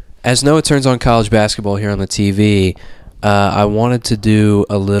 So, as Noah turns on college basketball here on the TV, I wanted to do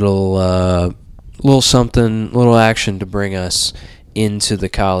a little action to bring us into the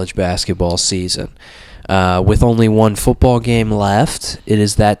college basketball season. With only one football game left, it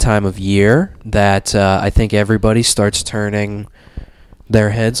is that time of year that I think everybody starts turning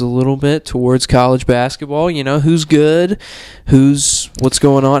their heads a little bit towards college basketball. You know, who's good, what's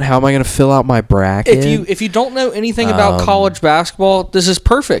going on, how am I going to fill out my bracket? If you don't know anything about college basketball, this is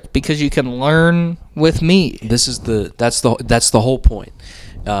perfect because you can learn with me. That's the whole point.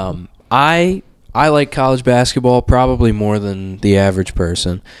 I like college basketball probably more than the average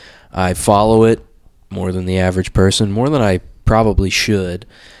person. I follow it more than the average person, more than I probably should.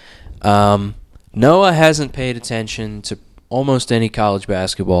 Noah hasn't paid attention to almost any college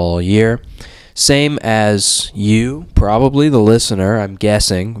basketball all year. Same as you, probably the listener, I'm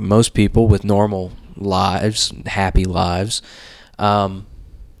guessing. Most people with normal lives, happy lives.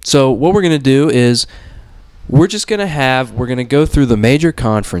 So what we're going to do is we're going to go through the major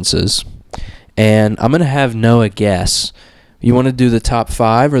conferences, and I'm going to have Noah guess. You want to do the top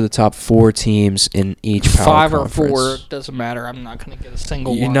 5 or the top 4 teams in each power 5 conference? or 4, doesn't matter. I'm not going to get a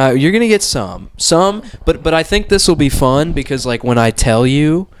single one. You're going to get some, but I think this will be fun because like when I tell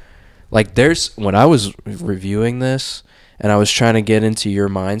you, like when I was reviewing this and I was trying to get into your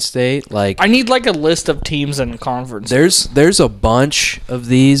mind state, like I need like a list of teams and conferences. There's a bunch of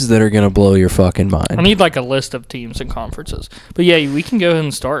these that are going to blow your fucking mind. I need like a list of teams and conferences. But yeah, we can go ahead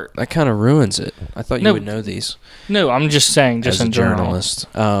and start. That kind of ruins it. I thought you would know these. No, I'm just saying, just as in a journalist.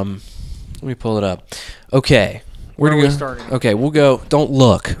 Let me pull it up. Okay, where are we starting? Okay, we'll go. Don't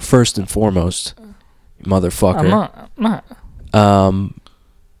look first and foremost, motherfucker. I'm not.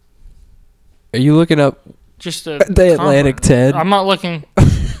 Are you looking up? Just the Atlantic 10. I'm not looking.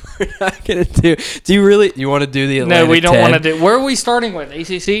 We're not gonna do. Do you really? You want to do the Atlantic 10? No, we don't want to do. Where are we starting with?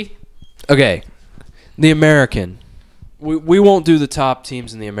 ACC. Okay, the American. We won't do the top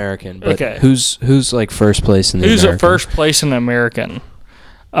teams in the American, but okay. Who's like first place in the American? Who's at first place in the American?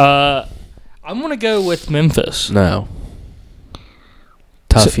 I'm gonna go with Memphis. No.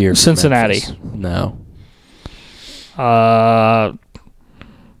 Tough year. Cincinnati. Memphis. No.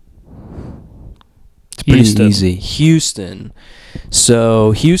 It's pretty easy. Houston.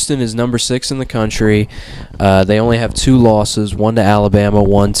 So Houston is number 6 in the country. They only have 2 losses, one to Alabama,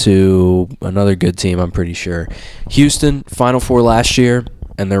 one to another good team, I'm pretty sure. Houston, Final Four last year,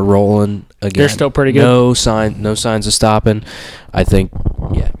 and they're rolling again. They're still pretty good. No signs of stopping. I think,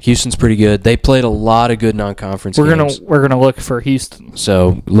 yeah, Houston's pretty good. They played a lot of good non-conference games. We're gonna look for Houston.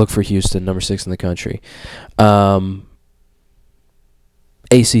 So look for Houston, number 6 in the country.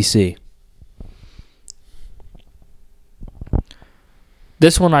 ACC.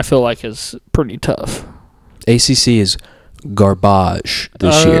 This one I feel like is pretty tough. ACC is garbage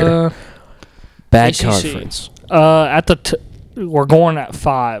this year. Bad ACC. Conference. We're going at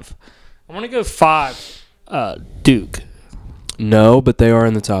 5. I'm gonna go 5. Duke. No, but they are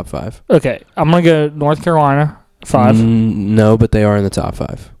in the top 5. Okay, I'm gonna go North Carolina 5. No, but they are in the top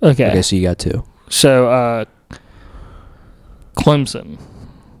 5. Okay, so you got 2. So Clemson.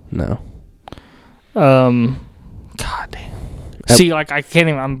 No. God damn. See, like I can't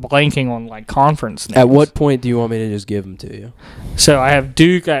even. I'm blanking on like conference names. At what point do you want me to just give them to you? So I have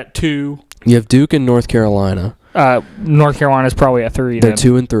Duke at 2. You have Duke and North Carolina. North Carolina's probably at 3. They're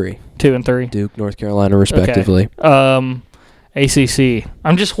 2 and 3. 2 and 3. Duke, North Carolina, respectively. Okay. ACC.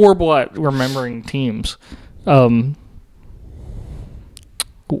 I'm just horrible at remembering teams. That's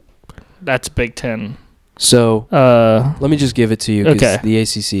Big Ten. So let me just give it to you because the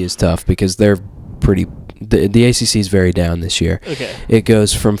ACC is tough because they're pretty. The ACC is very down this year. Okay. It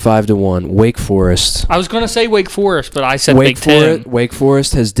goes from 5 to 1. Wake Forest. I was going to say Wake Forest, but I said Big Ten. Wake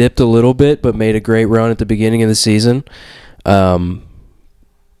Forest has dipped a little bit, but made a great run at the beginning of the season. I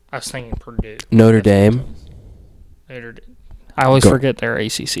was thinking Purdue. Notre Dame. I always forget their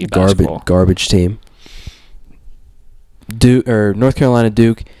ACC basketball. Garbage team. North Carolina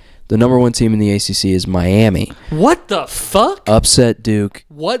Duke. The number 1 team in the ACC is Miami. What the fuck? Upset Duke.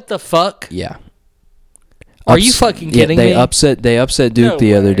 What the fuck? Yeah. Are you fucking kidding me? They upset Duke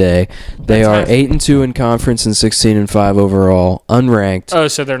the other day. They are 8-2 in conference and 16-5 overall, unranked. Oh,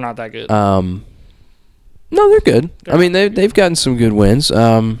 so they're not that good. No, they're good. I mean, they've gotten some good wins.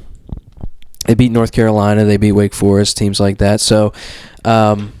 They beat North Carolina, they beat Wake Forest, teams like that. So,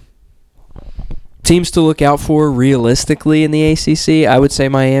 teams to look out for realistically in the ACC, I would say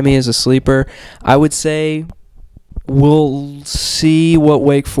Miami is a sleeper. I would say we'll see what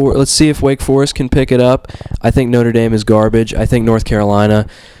let's see if Wake Forest can pick it up. I think Notre Dame is garbage. I think North Carolina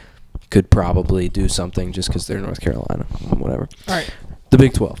could probably do something just because they're North Carolina. Whatever. All right. The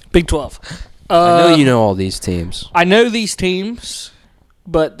Big 12. Big 12. I know you know all these teams. I know these teams,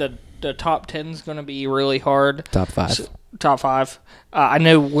 but the top 10 is going to be really hard. Top 5. Top 5. I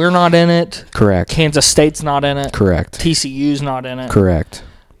know we're not in it. Correct. Kansas State's not in it. Correct. TCU's not in it. Correct.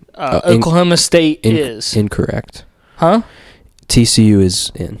 Oklahoma State is. Incorrect. Huh? TCU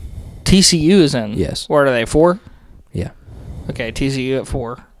is in. TCU is in. Yes. What are they, 4? Yeah. Okay, TCU at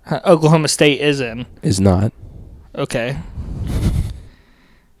 4. Oklahoma State is in. Is not. Okay.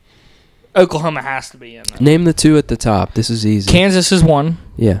 Oklahoma has to be in there. Name the 2 at the top. This is easy. Kansas is 1.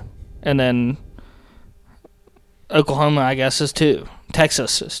 Yeah. And then Oklahoma, I guess, is 2.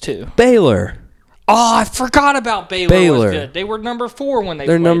 Texas is 2. Baylor. Oh, I forgot about Baylor. Baylor. Was good. They were number 4 when they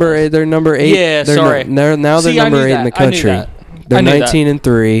They're played number us. 8. They're number 8. Yeah, sorry. They're number 8 in the country. They're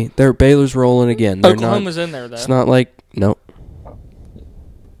 19-3. They're Baylor's rolling again. They're Oklahoma's in there though. It's not like nope.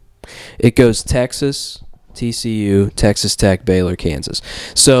 It goes Texas, TCU, Texas Tech, Baylor, Kansas.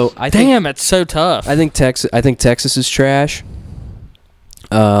 So it's so tough. I think Texas is trash.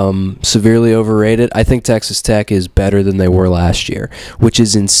 Severely overrated. I think Texas Tech is better than they were last year, which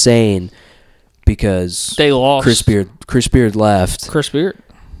is insane because they lost. Chris Beard left. Chris Beard.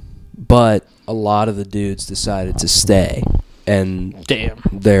 But a lot of the dudes decided to stay, and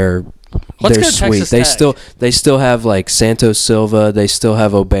they're sweet. They still have like Santos Silva. They still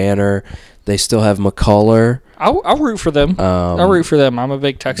have O'Banner. They still have McCullough. I'll root for them. I'll root for them. I'm a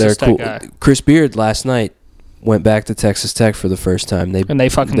big Texas Tech guy. Chris Beard last night went back to Texas Tech for the first time. They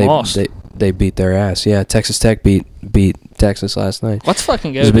lost. They beat their ass. Yeah, Texas Tech beat Texas last night. Let's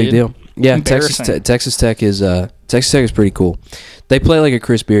fucking go. It was a big deal. Yeah, Texas Tech is pretty cool. They play like a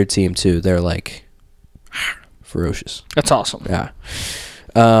Chris Beard team too. They're like ferocious. That's awesome. Yeah.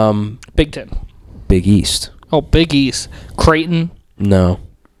 Big Ten. Big East. Oh, Big East. Creighton. No.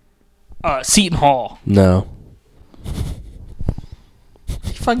 Seton Hall. No.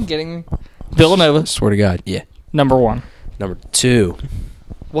 You fucking kidding me? Villanova. Swear to God. Yeah. Number 1. Number 2.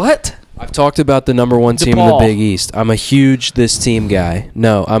 What? I've talked about the number 1 team in the Big East. I'm a huge this team guy.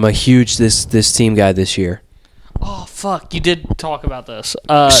 No, I'm a huge this team guy this year. Oh, fuck. You did talk about this.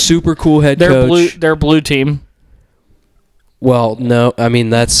 Super cool head coach. They're blue team. Well, no. I mean,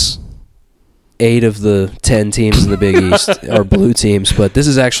 that's 8 of the 10 teams in the Big East are blue teams, but this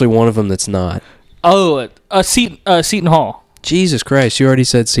is actually one of them that's not. Oh, Seton Hall. Jesus Christ. You already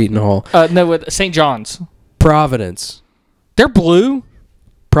said Seton Hall. No, with St. John's. Providence. They're blue?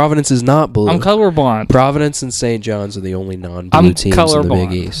 Providence is not blue. I'm colorblind. Providence and St. John's are the only non-blue teams in the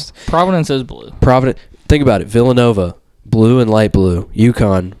Big East. Providence is blue. Think about it. Villanova, blue and light blue.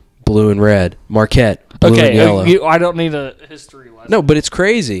 UConn, blue and red. Marquette, blue and yellow. I don't need a history lesson. No, but it's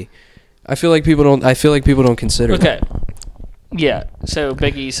crazy. I feel like people don't consider Okay. Yeah. So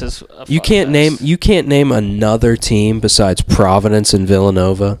Big East is you can't name another team besides Providence and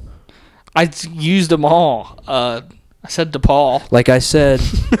Villanova. I used them all. I said DePaul. Like I said,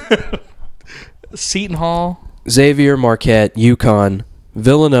 Seton Hall, Xavier, Marquette, UConn,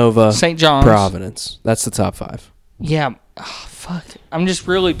 Villanova, St. John's, Providence. That's the top 5. Yeah. Oh, fuck. I'm just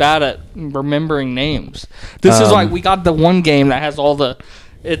really bad at remembering names. This is like we got the one game that has all the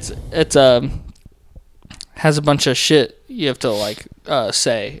has a bunch of shit you have to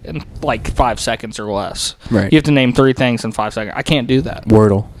say in like 5 seconds or less. Right. You have to name 3 things in 5 seconds. I can't do that.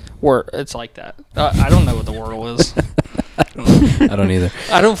 Wordle. It's like that. I don't know what the Wordle is. I don't either.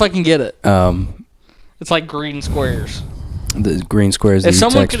 I don't fucking get it. It's like green squares. The green squares. If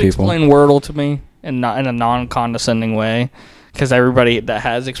someone could explain Wordle to me and not in a non-condescending way, because everybody that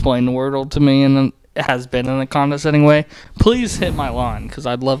has explained Wordle to me and has been in a condescending way, please hit my line because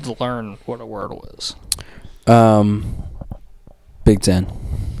I'd love to learn what a Wordle is. Big Ten.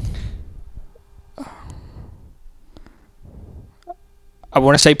 I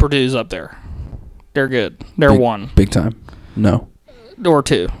want to say Purdue's up there. They're good. They're 1. Big time. No. Or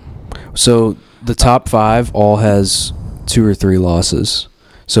 2. So the top 5 all has 2 or 3 losses.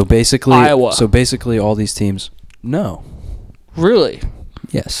 So basically, Iowa. All these teams. No. Really?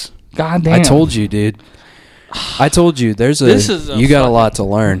 Yes. God damn. I told you, dude. I told you. You got a lot to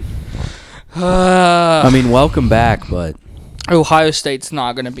learn. I mean, welcome back, but Ohio State's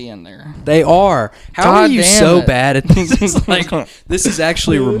not going to be in there. They are. How are you so bad at this? This is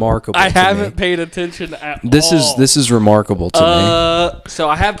actually remarkable. I haven't paid attention at all. This is remarkable to me. So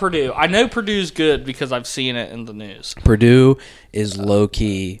I have Purdue. I know Purdue's good because I've seen it in the news. Purdue is low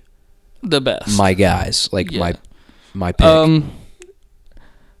key the best. My guys, my pick.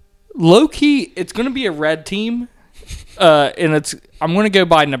 Low key, it's going to be a red team. And I'm going to go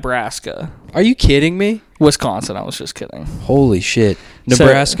by Nebraska. Are you kidding me? Wisconsin, I was just kidding. Holy shit.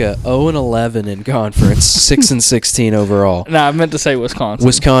 Nebraska, 0-11 in conference, 6-16 overall. No, I meant to say Wisconsin.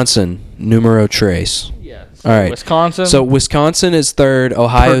 Wisconsin, numero tres. Yeah. All right. Wisconsin. So Wisconsin is third.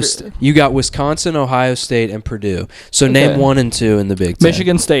 You got Wisconsin, Ohio State, and Purdue. So name 1 and 2 in the Big Ten.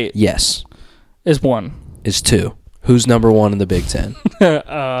 Michigan State. Yes. Is 1. Is 2. Who's number 1 in the Big Ten?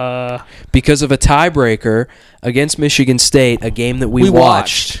 Because of a tiebreaker against Michigan State, a game that we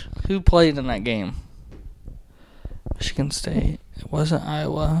watched. Who played in that game? Michigan State. It wasn't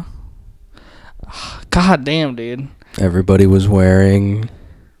Iowa. God damn, dude. Everybody was wearing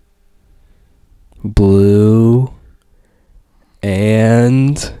blue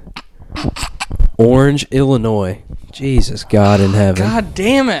and orange, Illinois. Jesus, God in heaven. God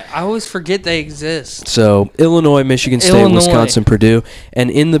damn it. I always forget they exist. So, Illinois, Michigan State, Wisconsin, Purdue.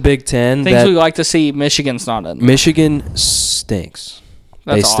 And in the Big Ten... Things we like to see, Michigan's not in there. Michigan stinks.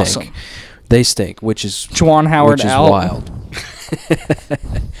 That's they stink. awesome. They stink, which is... Juwan Howard which is out. wild.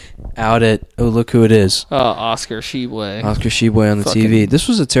 Out at... Oh, look who it is. Oscar Tshiebwe. Oscar Tshiebwe on the TV. This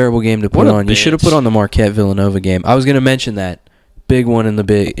was a terrible game to put on. You should have put on the Marquette-Villanova game. I was going to mention that. Big one in the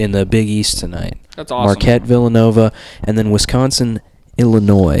Big East tonight. That's awesome. Marquette, Villanova, and then Wisconsin,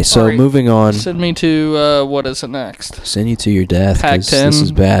 Illinois. So right. Moving on. Send me to what is it next? Send you to your death. Pac-10. This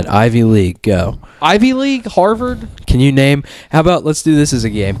is bad. Ivy League, go. Ivy League, Harvard. Can you name? How about let's do this as a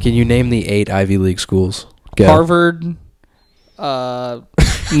game? Can you name the 8 Ivy League schools? Go. Harvard.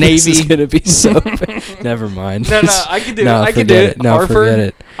 Navy. This is gonna be so bad. Never mind. No, I can do it. I can do it. No, Harvard. forget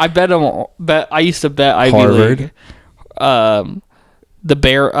it. I bet them. I used to bet Ivy Harvard. League. The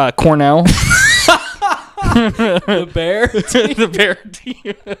Bear, Cornell. The Bear. The Bear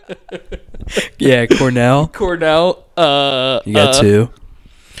team. Yeah, Cornell. Cornell. You got 2.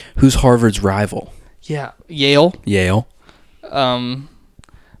 Who's Harvard's rival? Yeah, Yale. Yale.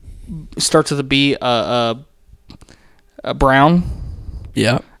 Starts with a B. Brown.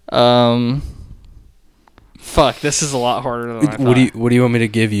 Yeah. Fuck, this is a lot harder than I thought. What do you want me to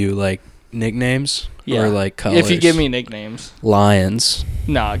give you? Like nicknames? Yeah. Or like colors? If you give me nicknames. Lions.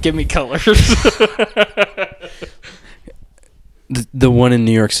 Nah, give me colors. The one in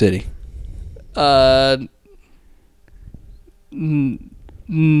New York City. Columbia.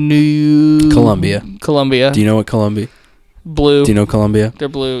 Columbia. Do you know what Columbia? Blue. Do you know Columbia? They're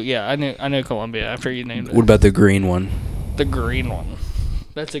blue. Yeah, I knew Columbia after you named it. What about the green one? The green one.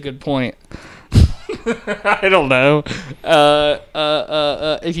 That's a good point. I don't know.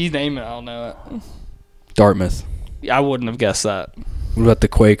 If you name it, I'll know it. Dartmouth. I wouldn't have guessed that. What about the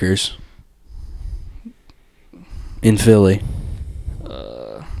Quakers? In Philly.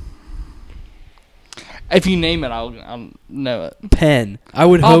 If you name it, I'll know it. Penn. I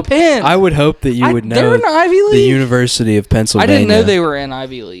would hope. Penn. I would hope that you would know. They're in Ivy League. The University of Pennsylvania. I didn't know they were in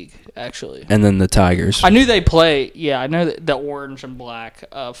Ivy League. Actually. And then the Tigers. I knew they play. Yeah, I know that the orange and black.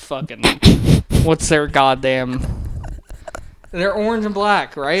 Fucking. What's their goddamn? They're orange and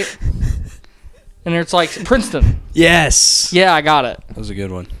black, right? And it's like Princeton. Yes. Yeah, I got it. That was a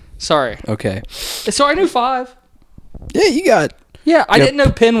good one. Sorry. Okay. So I knew 5. Yeah, you got. Yeah, I didn't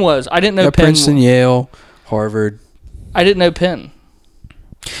know Penn was. I didn't know Penn. Princeton, Yale, Harvard. I didn't know Penn.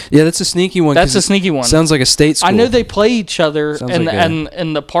 Yeah, that's a sneaky one. That's a sneaky one. Sounds like a state school. I know they play each other in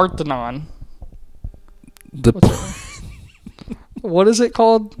like the Parthenon. What is it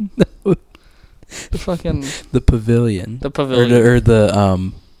called? The fucking the pavilion. The pavilion. Or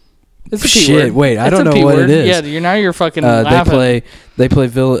the It's a shit. P word. Wait, I It's don't a know P what word. it is. Yeah, you're fucking laughing. They play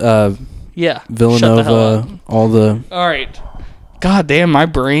yeah. Villanova. Shut the hell up. All the. All right. God damn, my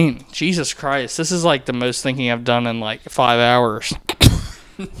brain. Jesus Christ. This is like the most thinking I've done in like 5 hours.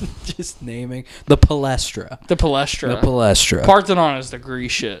 Just naming the Palestra. The Palestra. The Palestra. Parthenon is the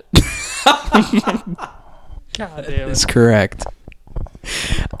Greece shit. God damn it. That's correct.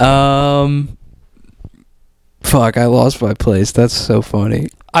 Fuck, I lost my place. That's so funny.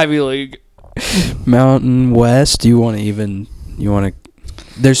 Ivy League. Mountain West. You want to?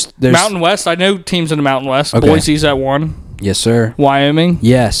 There's Mountain West. I know teams in the Mountain West. Okay. Boise's at 1. Yes, sir. Wyoming.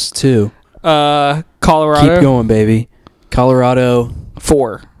 Yes, 2. Colorado. Keep going, baby. Colorado.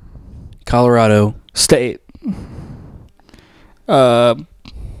 4. Colorado. State. Montana.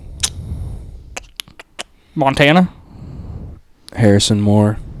 Harrison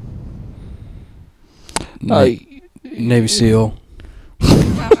Moore. Navy SEAL.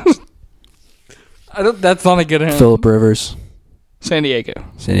 That's not a good hint. Phillip Rivers. San Diego.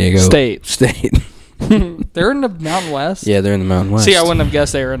 State. They're in the Mountain West? Yeah, they're in the Mountain West. See, I wouldn't have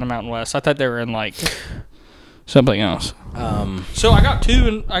guessed they were in the Mountain West. I thought they were in like something else. So I got 2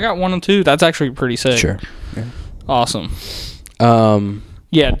 and I got 1 and 2. That's actually pretty sick. Sure. Yeah. Awesome.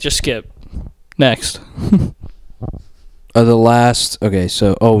 Yeah, just skip. Next. The last. Okay,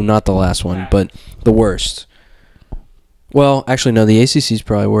 so not the last one, but the worst. Well, actually, no. The ACC is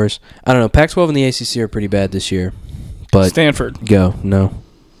probably worse. I don't know. Pac-12 and the ACC are pretty bad this year. But Stanford. Go. No.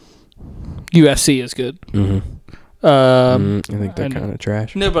 USC is good. Mm-hmm. I think they're kind of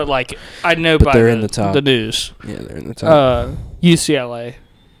trash. No, but I know but by they're in the top. The news. Yeah, they're in the top. UCLA.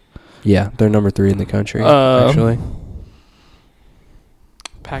 Yeah, they're number 3 in the country, actually.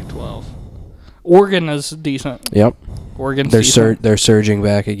 Pac-12. Oregon is decent. Yep. Oregon's they're decent. They're surging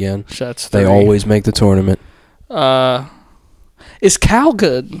back again. That's 3. They always make the tournament. Is Cal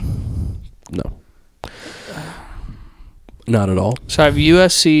good? No. Not at all. So I have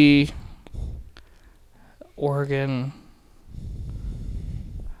USC, Oregon.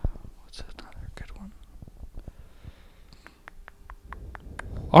 What's another good one?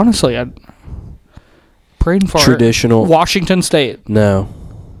 Honestly, brain fart. Traditional. Washington State. No.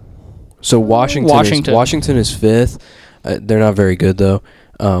 So Washington is 5th. They're not very good, though.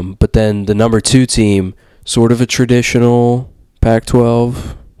 But then the number 2 team, sort of a traditional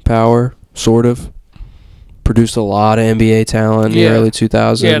Pac-12 power, sort of. Produced a lot of NBA talent in the early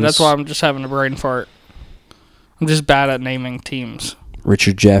 2000s. Yeah, that's why I'm just having a brain fart. I'm just bad at naming teams.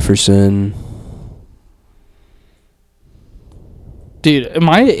 Richard Jefferson. Dude, am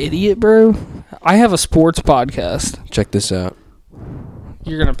I an idiot, bro? I have a sports podcast. Check this out.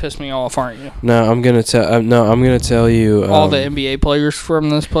 You're gonna piss me off, aren't you? No, I'm gonna tell you all the NBA players from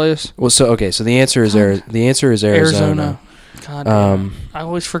this place. Well, so the answer is Arizona. God damn. I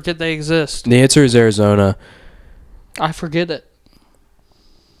always forget they exist. The answer is Arizona. I forget it.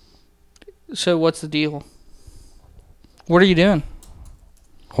 So what's the deal? What are you doing?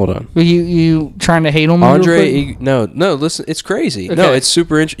 Hold on. You trying to hate on me? No. Listen, it's crazy. Okay. No, it's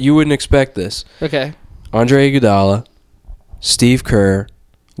super interesting. You wouldn't expect this. Okay. Andre Iguodala, Steve Kerr,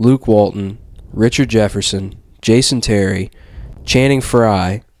 Luke Walton, Richard Jefferson, Jason Terry, Channing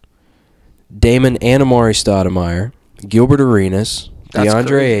Frye, Damon Anamari Stoudemire, Gilbert Arenas,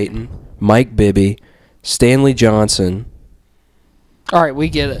 DeAndre Ayton, Mike Bibby, Stanley Johnson. All right, we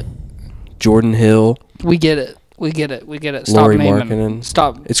get it. Jordan Hill. We get it. Stop Lauri naming. Markkanen.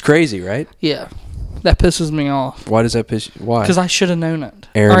 Stop. It's crazy, right? Yeah. That pisses me off. Why does that piss you? Why? Because I should have known it.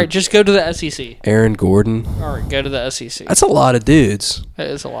 All right, just go to the SEC. Aaron Gordon. All right, go to the SEC. That's a lot of dudes. That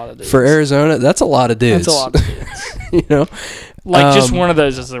is a lot of dudes. For Arizona, that's a lot of dudes. That's a lot of dudes. You know? Just one of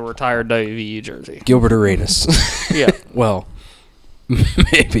those is a retired WVU jersey. Gilbert Arenas. Yeah. Well,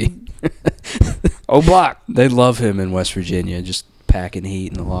 maybe. Oh, Block. They love him in West Virginia, just packing heat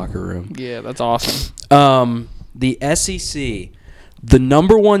in the locker room. Yeah, that's awesome. The SEC, the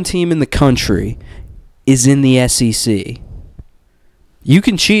number 1 team in the country, is in the SEC. You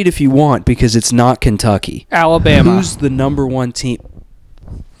can cheat if you want because it's not Kentucky. Alabama. Who's the number 1 team?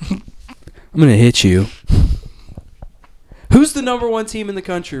 I'm going to hit you. Who's the number 1 team in the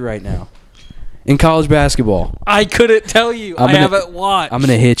country right now in college basketball? I couldn't tell you. I haven't watched. I'm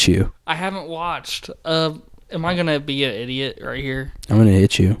going to hit you. I haven't watched. Am I going to be an idiot right here? I'm going to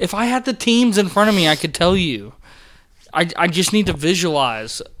hit you. If I had the teams in front of me, I could tell you. I just need to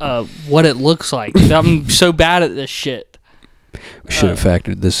visualize what it looks like. I'm so bad at this shit. We should have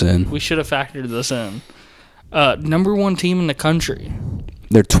factored this in. We should have factored this in. Number 1 team in the country.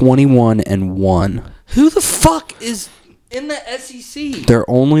 They're 21-1. Who the fuck is in the SEC? Their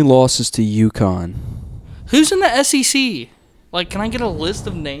only losses to UConn. Who's in the SEC? Can I get a list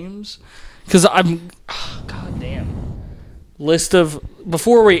of names? Because God damn. List of...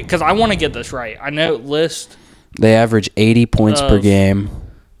 Because I want to get this right. I know list... They average 80 points per game.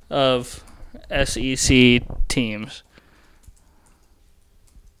 Of SEC teams.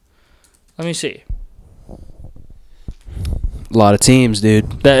 Let me see. A lot of teams, dude.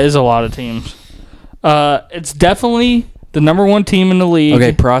 That is a lot of teams. It's definitely the number 1 team in the league.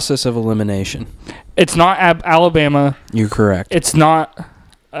 Okay, process of elimination. It's not Alabama. You're correct. It's not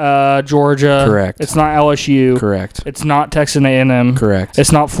Georgia. Correct. It's not LSU. Correct. It's not Texas A&M. Correct.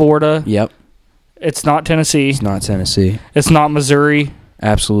 It's not Florida. Yep. It's not Tennessee. It's not Tennessee. It's not Missouri.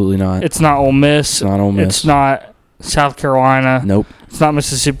 Absolutely not. It's not Ole Miss. It's not Ole Miss. It's not South Carolina. Nope. It's not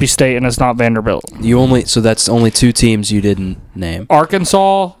Mississippi State, and it's not Vanderbilt. So that's only 2 teams you didn't name.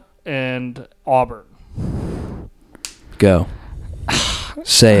 Arkansas and Auburn. Go.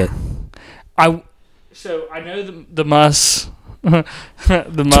 Say it. So I know the Muss. The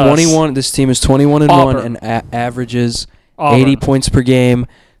Muss. 21. This team is 21-1 and averages Auburn. 80 points per game.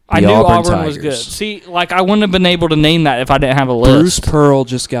 I knew Auburn was good. See, I wouldn't have been able to name that if I didn't have a list. Bruce Pearl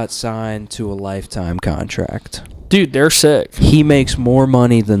just got signed to a lifetime contract. Dude, they're sick. He makes more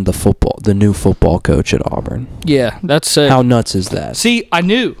money than the new football coach at Auburn. Yeah, that's sick. How nuts is that? See, I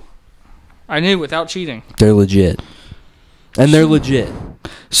knew without cheating. They're legit. And they're legit.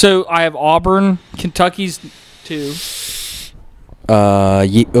 So I have Auburn, Kentucky's 2.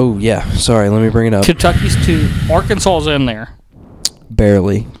 Oh yeah. Sorry, let me bring it up. Kentucky's 2. Arkansas's in there.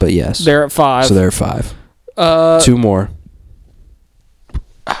 Barely, but yes. They're at 5. So they're at 5. 2 more.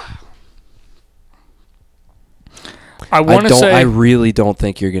 I really don't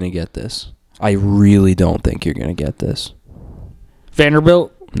think you're gonna get this. I really don't think you're gonna get this.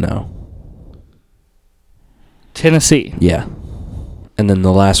 Vanderbilt. No. Tennessee. Yeah. And then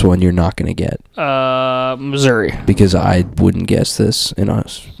the last one you're not gonna get. Missouri. Because I wouldn't guess this in a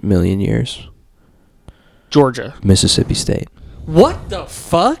million years. Georgia. Mississippi State. What the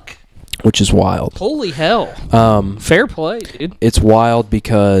fuck? Which is wild. Holy hell. Fair play, dude. It's wild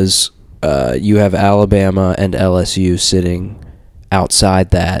because you have Alabama and LSU sitting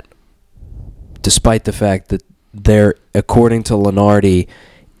outside that, despite the fact that they're, according to Lenardi,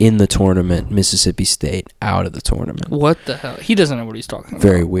 in the tournament, Mississippi State out of the tournament. What the hell? He doesn't know what he's talking about.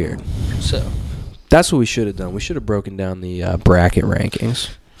 Very weird. So that's what we should have done. We should have broken down the bracket rankings.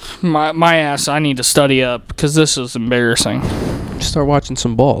 My ass, I need to study up because this is embarrassing. Just start watching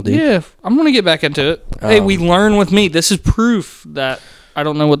some ball, dude. Yeah, I'm going to get back into it. Hey, we learn with me. This is proof that I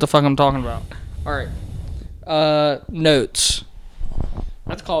don't know what the fuck I'm talking about. All right. Notes.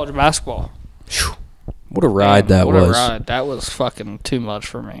 That's college basketball. What a ride that was. What a ride. That was fucking too much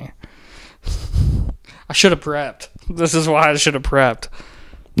for me. I should have prepped. This is why I should have prepped.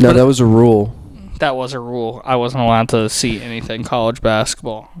 No, but that was a rule. That was a rule. I wasn't allowed to see anything college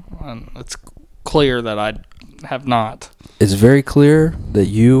basketball. And it's clear that I have not. It's very clear that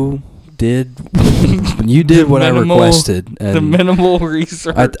you did what I requested. And the minimal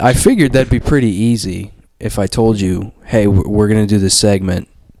research. I figured that'd be pretty easy if I told you, hey, we're going to do this segment.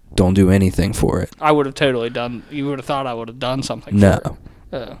 Don't do anything for it. I would have totally done. You would have thought I would have done something no.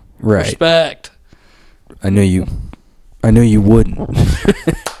 for it. Right. Respect. I knew you wouldn't.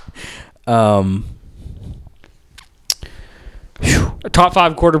 Top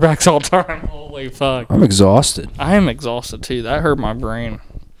 5 quarterbacks all time. Holy fuck. I'm exhausted. I am exhausted too. That hurt my brain.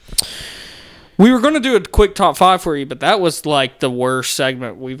 We were going to do a quick top 5 for you, but that was like the worst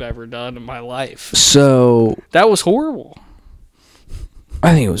segment we've ever done in my life. So that was horrible.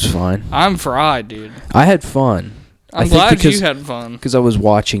 I think it was fine. I'm fried, dude. I had fun. I'm glad you had fun. Because I was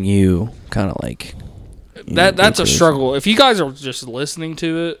watching you kind of like... That's a struggle. If you guys are just listening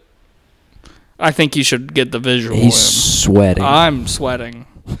to it, I think you should get the visual. He's sweating. I'm sweating.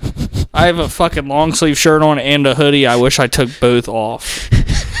 I have a fucking long sleeve shirt on and a hoodie. I wish I took both off.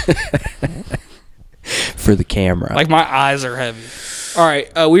 For the camera. Like my eyes are heavy. All right,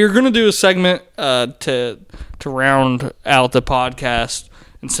 we were going to do a segment to round out the podcast.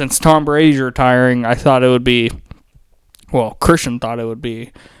 And since Tom Brady's retiring, I thought it would be, well, Christian thought it would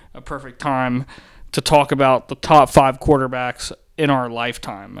be a perfect time to talk about the top 5 quarterbacks in our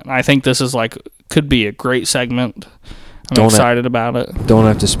lifetime. And I think this is could be a great segment. I'm excited about it. Don't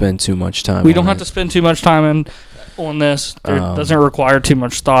have to spend too much time. We don't have to spend too much time on this. It doesn't require too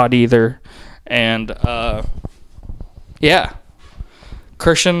much thought either. And, yeah.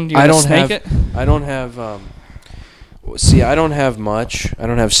 Christian, you want to snake it? I don't have... See, I don't have much. I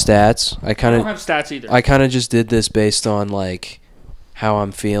don't have stats. I don't have stats either. I kind of just did this based on, how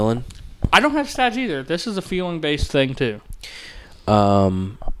I'm feeling. I don't have stats either. This is a feeling-based thing, too.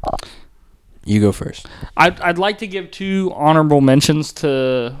 You go first. I'd like to give 2 honorable mentions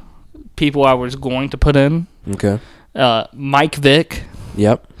to people I was going to put in. Okay. Mike Vick.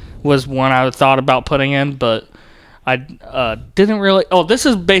 Yep. Was one I thought about putting in, but I didn't really... Oh, this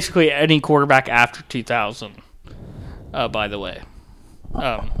is basically any quarterback after 2000, by the way.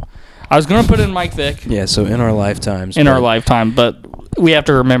 I was going to put in Mike Vick. Yeah, so in our lifetimes. In our lifetime, but we have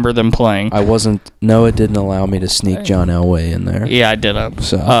to remember them playing. Noah didn't allow me to sneak John Elway in there. Yeah, I didn't.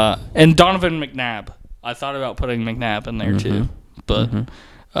 So. And Donovan McNabb. I thought about putting McNabb in there, too. But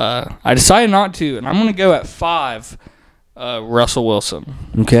I decided not to, and I'm going to go at 5, Russell Wilson.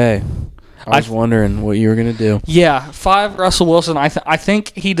 Okay. I was wondering what you were going to do. Yeah, 5, Russell Wilson. I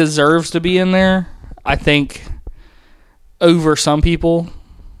think he deserves to be in there. I think over some people,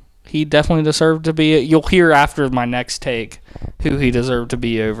 he definitely deserved to be. You'll hear after my next take who he deserved to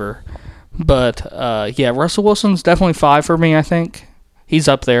be over. But, yeah, Russell Wilson's definitely 5 for me, I think. He's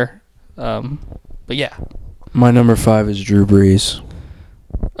up there. But, yeah. My number 5 is Drew Brees.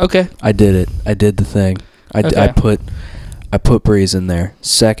 Okay. I did it. I did the thing. I put Brees in there.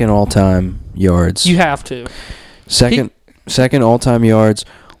 2nd all-time yards. You have to. Second all-time yards.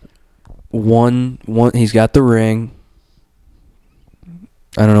 One. He's got the ring.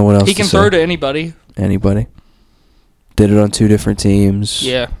 I don't know what else. He can throw to anybody. Anybody. Did it on 2 different teams.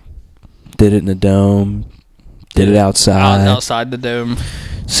 Yeah. Did it in the dome. Did it outside. Outside the dome.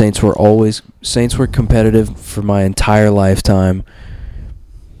 Saints were competitive for my entire lifetime.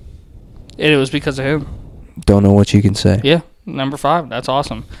 And it was because of him. Don't know what you can say. Yeah, number 5. That's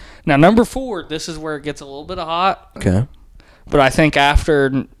awesome. Now, number 4, this is where it gets a little bit hot. Okay. But I think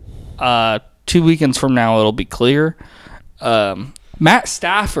after 2 weekends from now, it'll be clear. Matt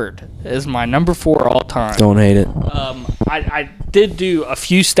Stafford is my number 4 all-time. Don't hate it. I did do a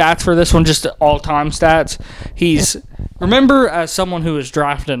few stats for this one, just all-time stats. Remember, as someone who was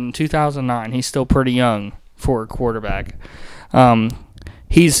drafted in 2009, he's still pretty young for a quarterback.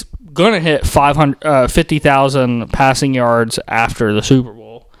 He's going to hit 50,000 passing yards after the Super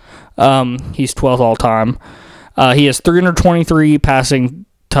Bowl. He's 12th all-time. He has 323 passing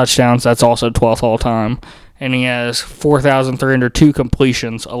touchdowns. That's also 12th all-time. And he has 4,302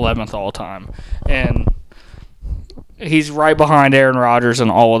 completions, 11th all-time. And he's right behind Aaron Rodgers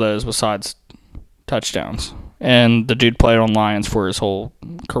in all of those besides touchdowns. And the dude played on Lions for his whole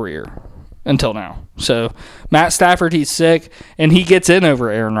career until now. So, Matt Stafford, he's sick, and he gets in over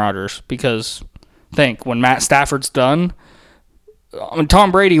Aaron Rodgers because, when Matt Stafford's done,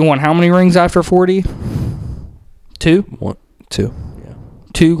 Tom Brady won how many rings after 40? 2? 2. Yeah.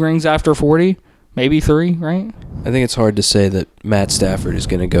 2 rings after 40? Maybe 3, right? I think it's hard to say that Matt Stafford is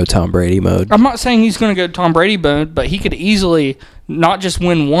going to go Tom Brady mode. I'm not saying he's going to go Tom Brady mode, but he could easily not just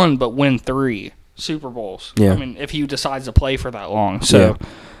win 1, but win 3 Super Bowls. Yeah. I mean, if he decides to play for that long. So,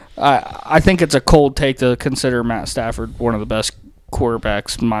 I think it's a cold take to consider Matt Stafford one of the best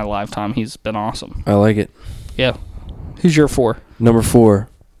quarterbacks in my lifetime. He's been awesome. I like it. Yeah. Who's your 4? Number 4.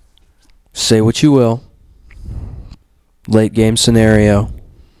 Say what you will. Late game scenario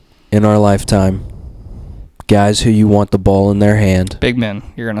in our lifetime. Guys who you want the ball in their hand. Big Ben.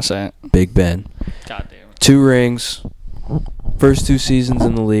 You're going to say it. Big Ben. God damn it. 2 rings. First 2 seasons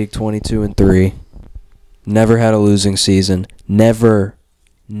in the league, 22-3. Never had a losing season. Never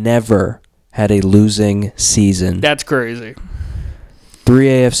had a losing season. That's crazy. 3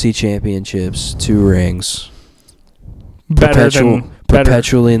 AFC championships, 2 rings.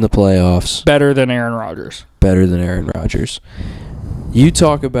 Perpetually in the playoffs. Better than Aaron Rodgers. Better than Aaron Rodgers. You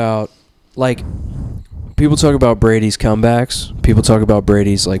talk about, people talk about Brady's comebacks. People talk about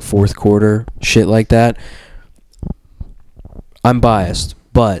Brady's, fourth quarter, shit like that. I'm biased,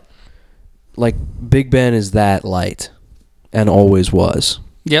 but, Big Ben is that light and always was.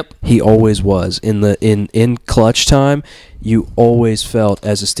 Yep. He always was. In clutch time, you always felt,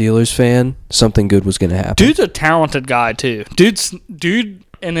 as a Steelers fan, something good was going to happen. Dude's a talented guy, too. Dude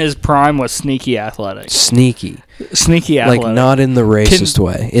in his prime was sneaky athletic. Sneaky athletic. Not in the racist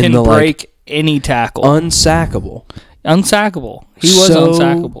way. Can break any tackle. Unsackable. He was so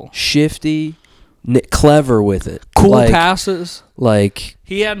unsackable. Shifty, clever with it. Cool passes.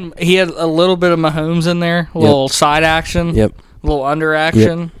 He had a little bit of Mahomes in there. A little side action. Yep. A little under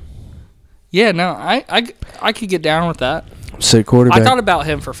action. Yep. Yeah, no, I could get down with that. Sick quarterback. I thought about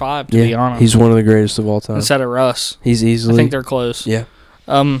him for 5, to be honest. He's one of the greatest of all time. Instead of Russ. He's easily. I think they're close. Yeah.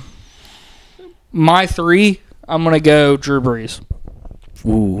 My 3, I'm going to go Drew Brees.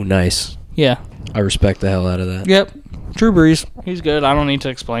 Ooh, nice. Yeah. I respect the hell out of that. Yep. Drew Brees. He's good. I don't need to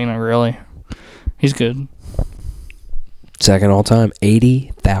explain it, really. He's good. Second all time,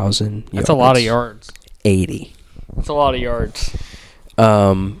 80,000 yards. That's a lot of yards. 80. That's a lot of yards.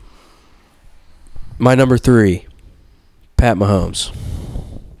 My number 3, Pat Mahomes.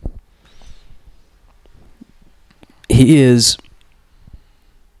 He is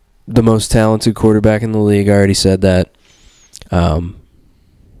the most talented quarterback in the league. I already said that.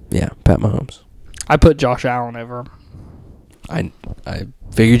 Yeah, Pat Mahomes. I put Josh Allen over him. I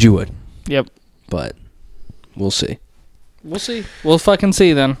figured you would. Yep. But we'll see. We'll see. We'll fucking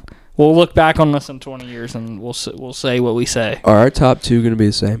see then. We'll look back on this in 20 years and we'll say what we say. Are our top 2 going to be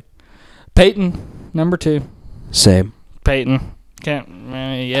the same? Peyton, number 2. Same. Peyton.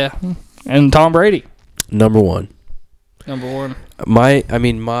 Yeah. And Tom Brady. Number 1. Number 1.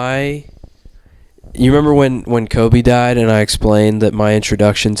 You remember when Kobe died and I explained that my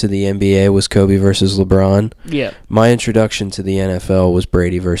introduction to the NBA was Kobe versus LeBron? Yeah. My introduction to the NFL was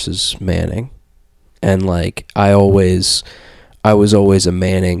Brady versus Manning. And I was always a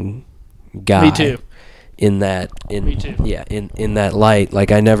Manning guy. Me too. Me too. Yeah, in that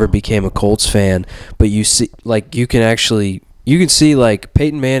light. I never became a Colts fan, but you see you can see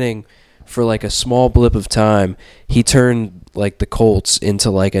Peyton Manning for a small blip of time, he turned the Colts into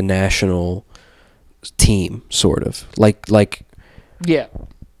a national team, sort of. Yeah.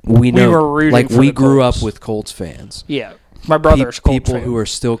 We were rooting for we the grew Colts. up with Colts fans. Yeah. My brother's Colts people fan. Who are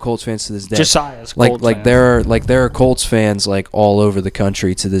still Colts fans to this day. Josiah's Colts fan. There are Colts fans all over the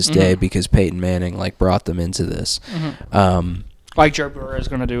country to this day because Peyton Manning brought them into this. Mm-hmm. Like Joe Burrow is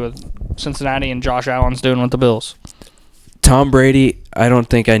going to do with Cincinnati and Josh Allen's doing with the Bills. Tom Brady, I don't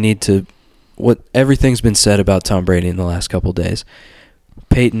think I need to... Everything's been said about Tom Brady in the last couple days.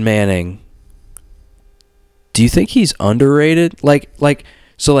 Peyton Manning, do you think he's underrated?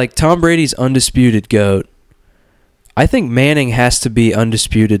 So Tom Brady's undisputed GOAT. I think Manning has to be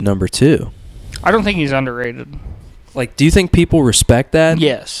undisputed number 2. I don't think he's underrated. Do you think people respect that?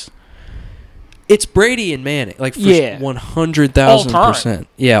 Yes. It's Brady and Manning, 100,000%.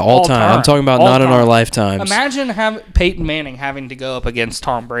 Yeah, all time. I'm talking about not in our lifetimes. Imagine Peyton Manning having to go up against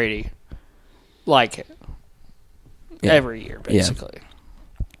Tom Brady, every year, basically.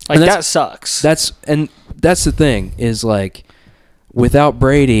 Yeah. That sucks. That's the thing is without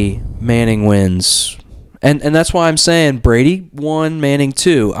Brady, Manning wins, and that's why I'm saying Brady 1, Manning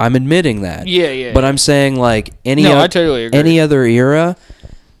 2. I'm admitting that. Yeah. But I'm saying I totally agree. Any other era.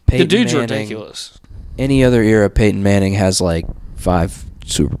 Peyton the dude's Manning, ridiculous. Any other era, Peyton Manning has 5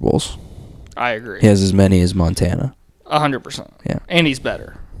 Super Bowls. I agree. He has as many as Montana. 100%. Yeah. And he's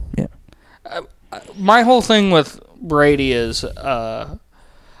better. Yeah. My whole thing with Brady is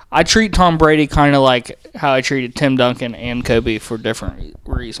I treat Tom Brady kind of like how I treated Tim Duncan and Kobe for different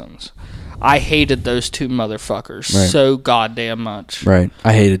reasons. I hated those two motherfuckers so goddamn much. Right.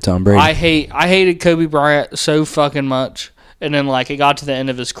 I hated Tom Brady. I hated Kobe Bryant so fucking much. And then, it got to the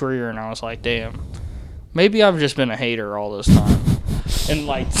end of his career, and I was like, damn, maybe I've just been a hater all this time.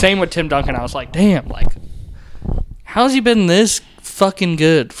 And, same with Tim Duncan. I was like, damn, how's he been this fucking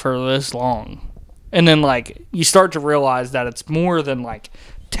good for this long? And then, you start to realize that it's more than,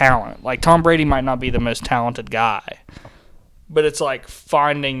 talent. Tom Brady might not be the most talented guy, but it's,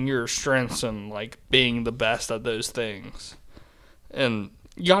 finding your strengths and, being the best at those things. And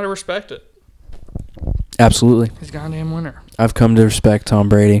you got to respect it. Absolutely. He's a goddamn winner. I've come to respect Tom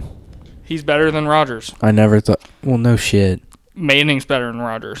Brady. He's better than Rodgers. I never thought... Well, no shit. Manning's better than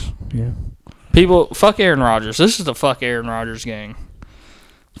Rodgers. Yeah. People, fuck Aaron Rodgers. This is the fuck Aaron Rodgers gang.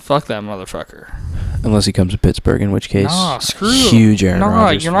 Fuck that motherfucker. Unless he comes to Pittsburgh, in which case... Nah, screw him. Huge Aaron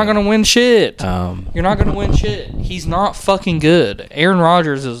Rodgers. You're not going to win shit. You're not going to win shit. He's not fucking good. Aaron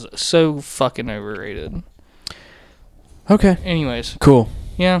Rodgers is so fucking overrated. Okay. Anyways. Cool.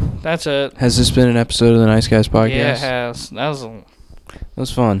 Yeah, that's it. Has this been an episode of the Nice Guys Podcast? Yeah, it has. That was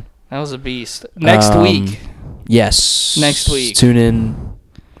fun. That was a beast. Next week. Yes. Next week. Tune in.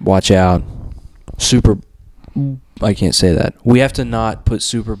 Watch out. I can't say that. We have to not put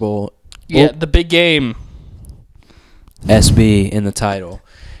Super Bowl. Yeah, the big game. SB in the title.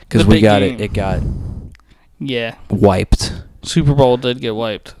 Because we got game. It got wiped. Super Bowl did get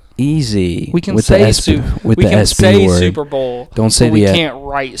wiped. Easy. We can with say the SB word. Super Bowl. Don't say but we can't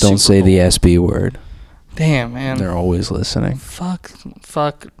write Super Bowl. Don't say the SB word. Damn, man. They're always listening. Fuck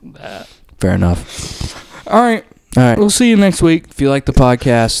that. Fair enough. All right. We'll see you next week. If you like the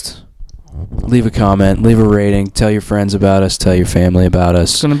podcast, leave a comment, leave a rating, tell your friends about us, tell your family about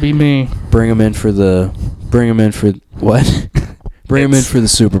us. It's gonna be me. Bring them in for what? Bring them in for the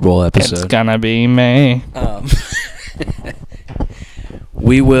Super Bowl episode. It's gonna be me.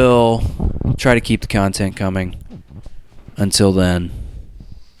 We will try to keep the content coming. Until then,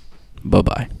 bye-bye.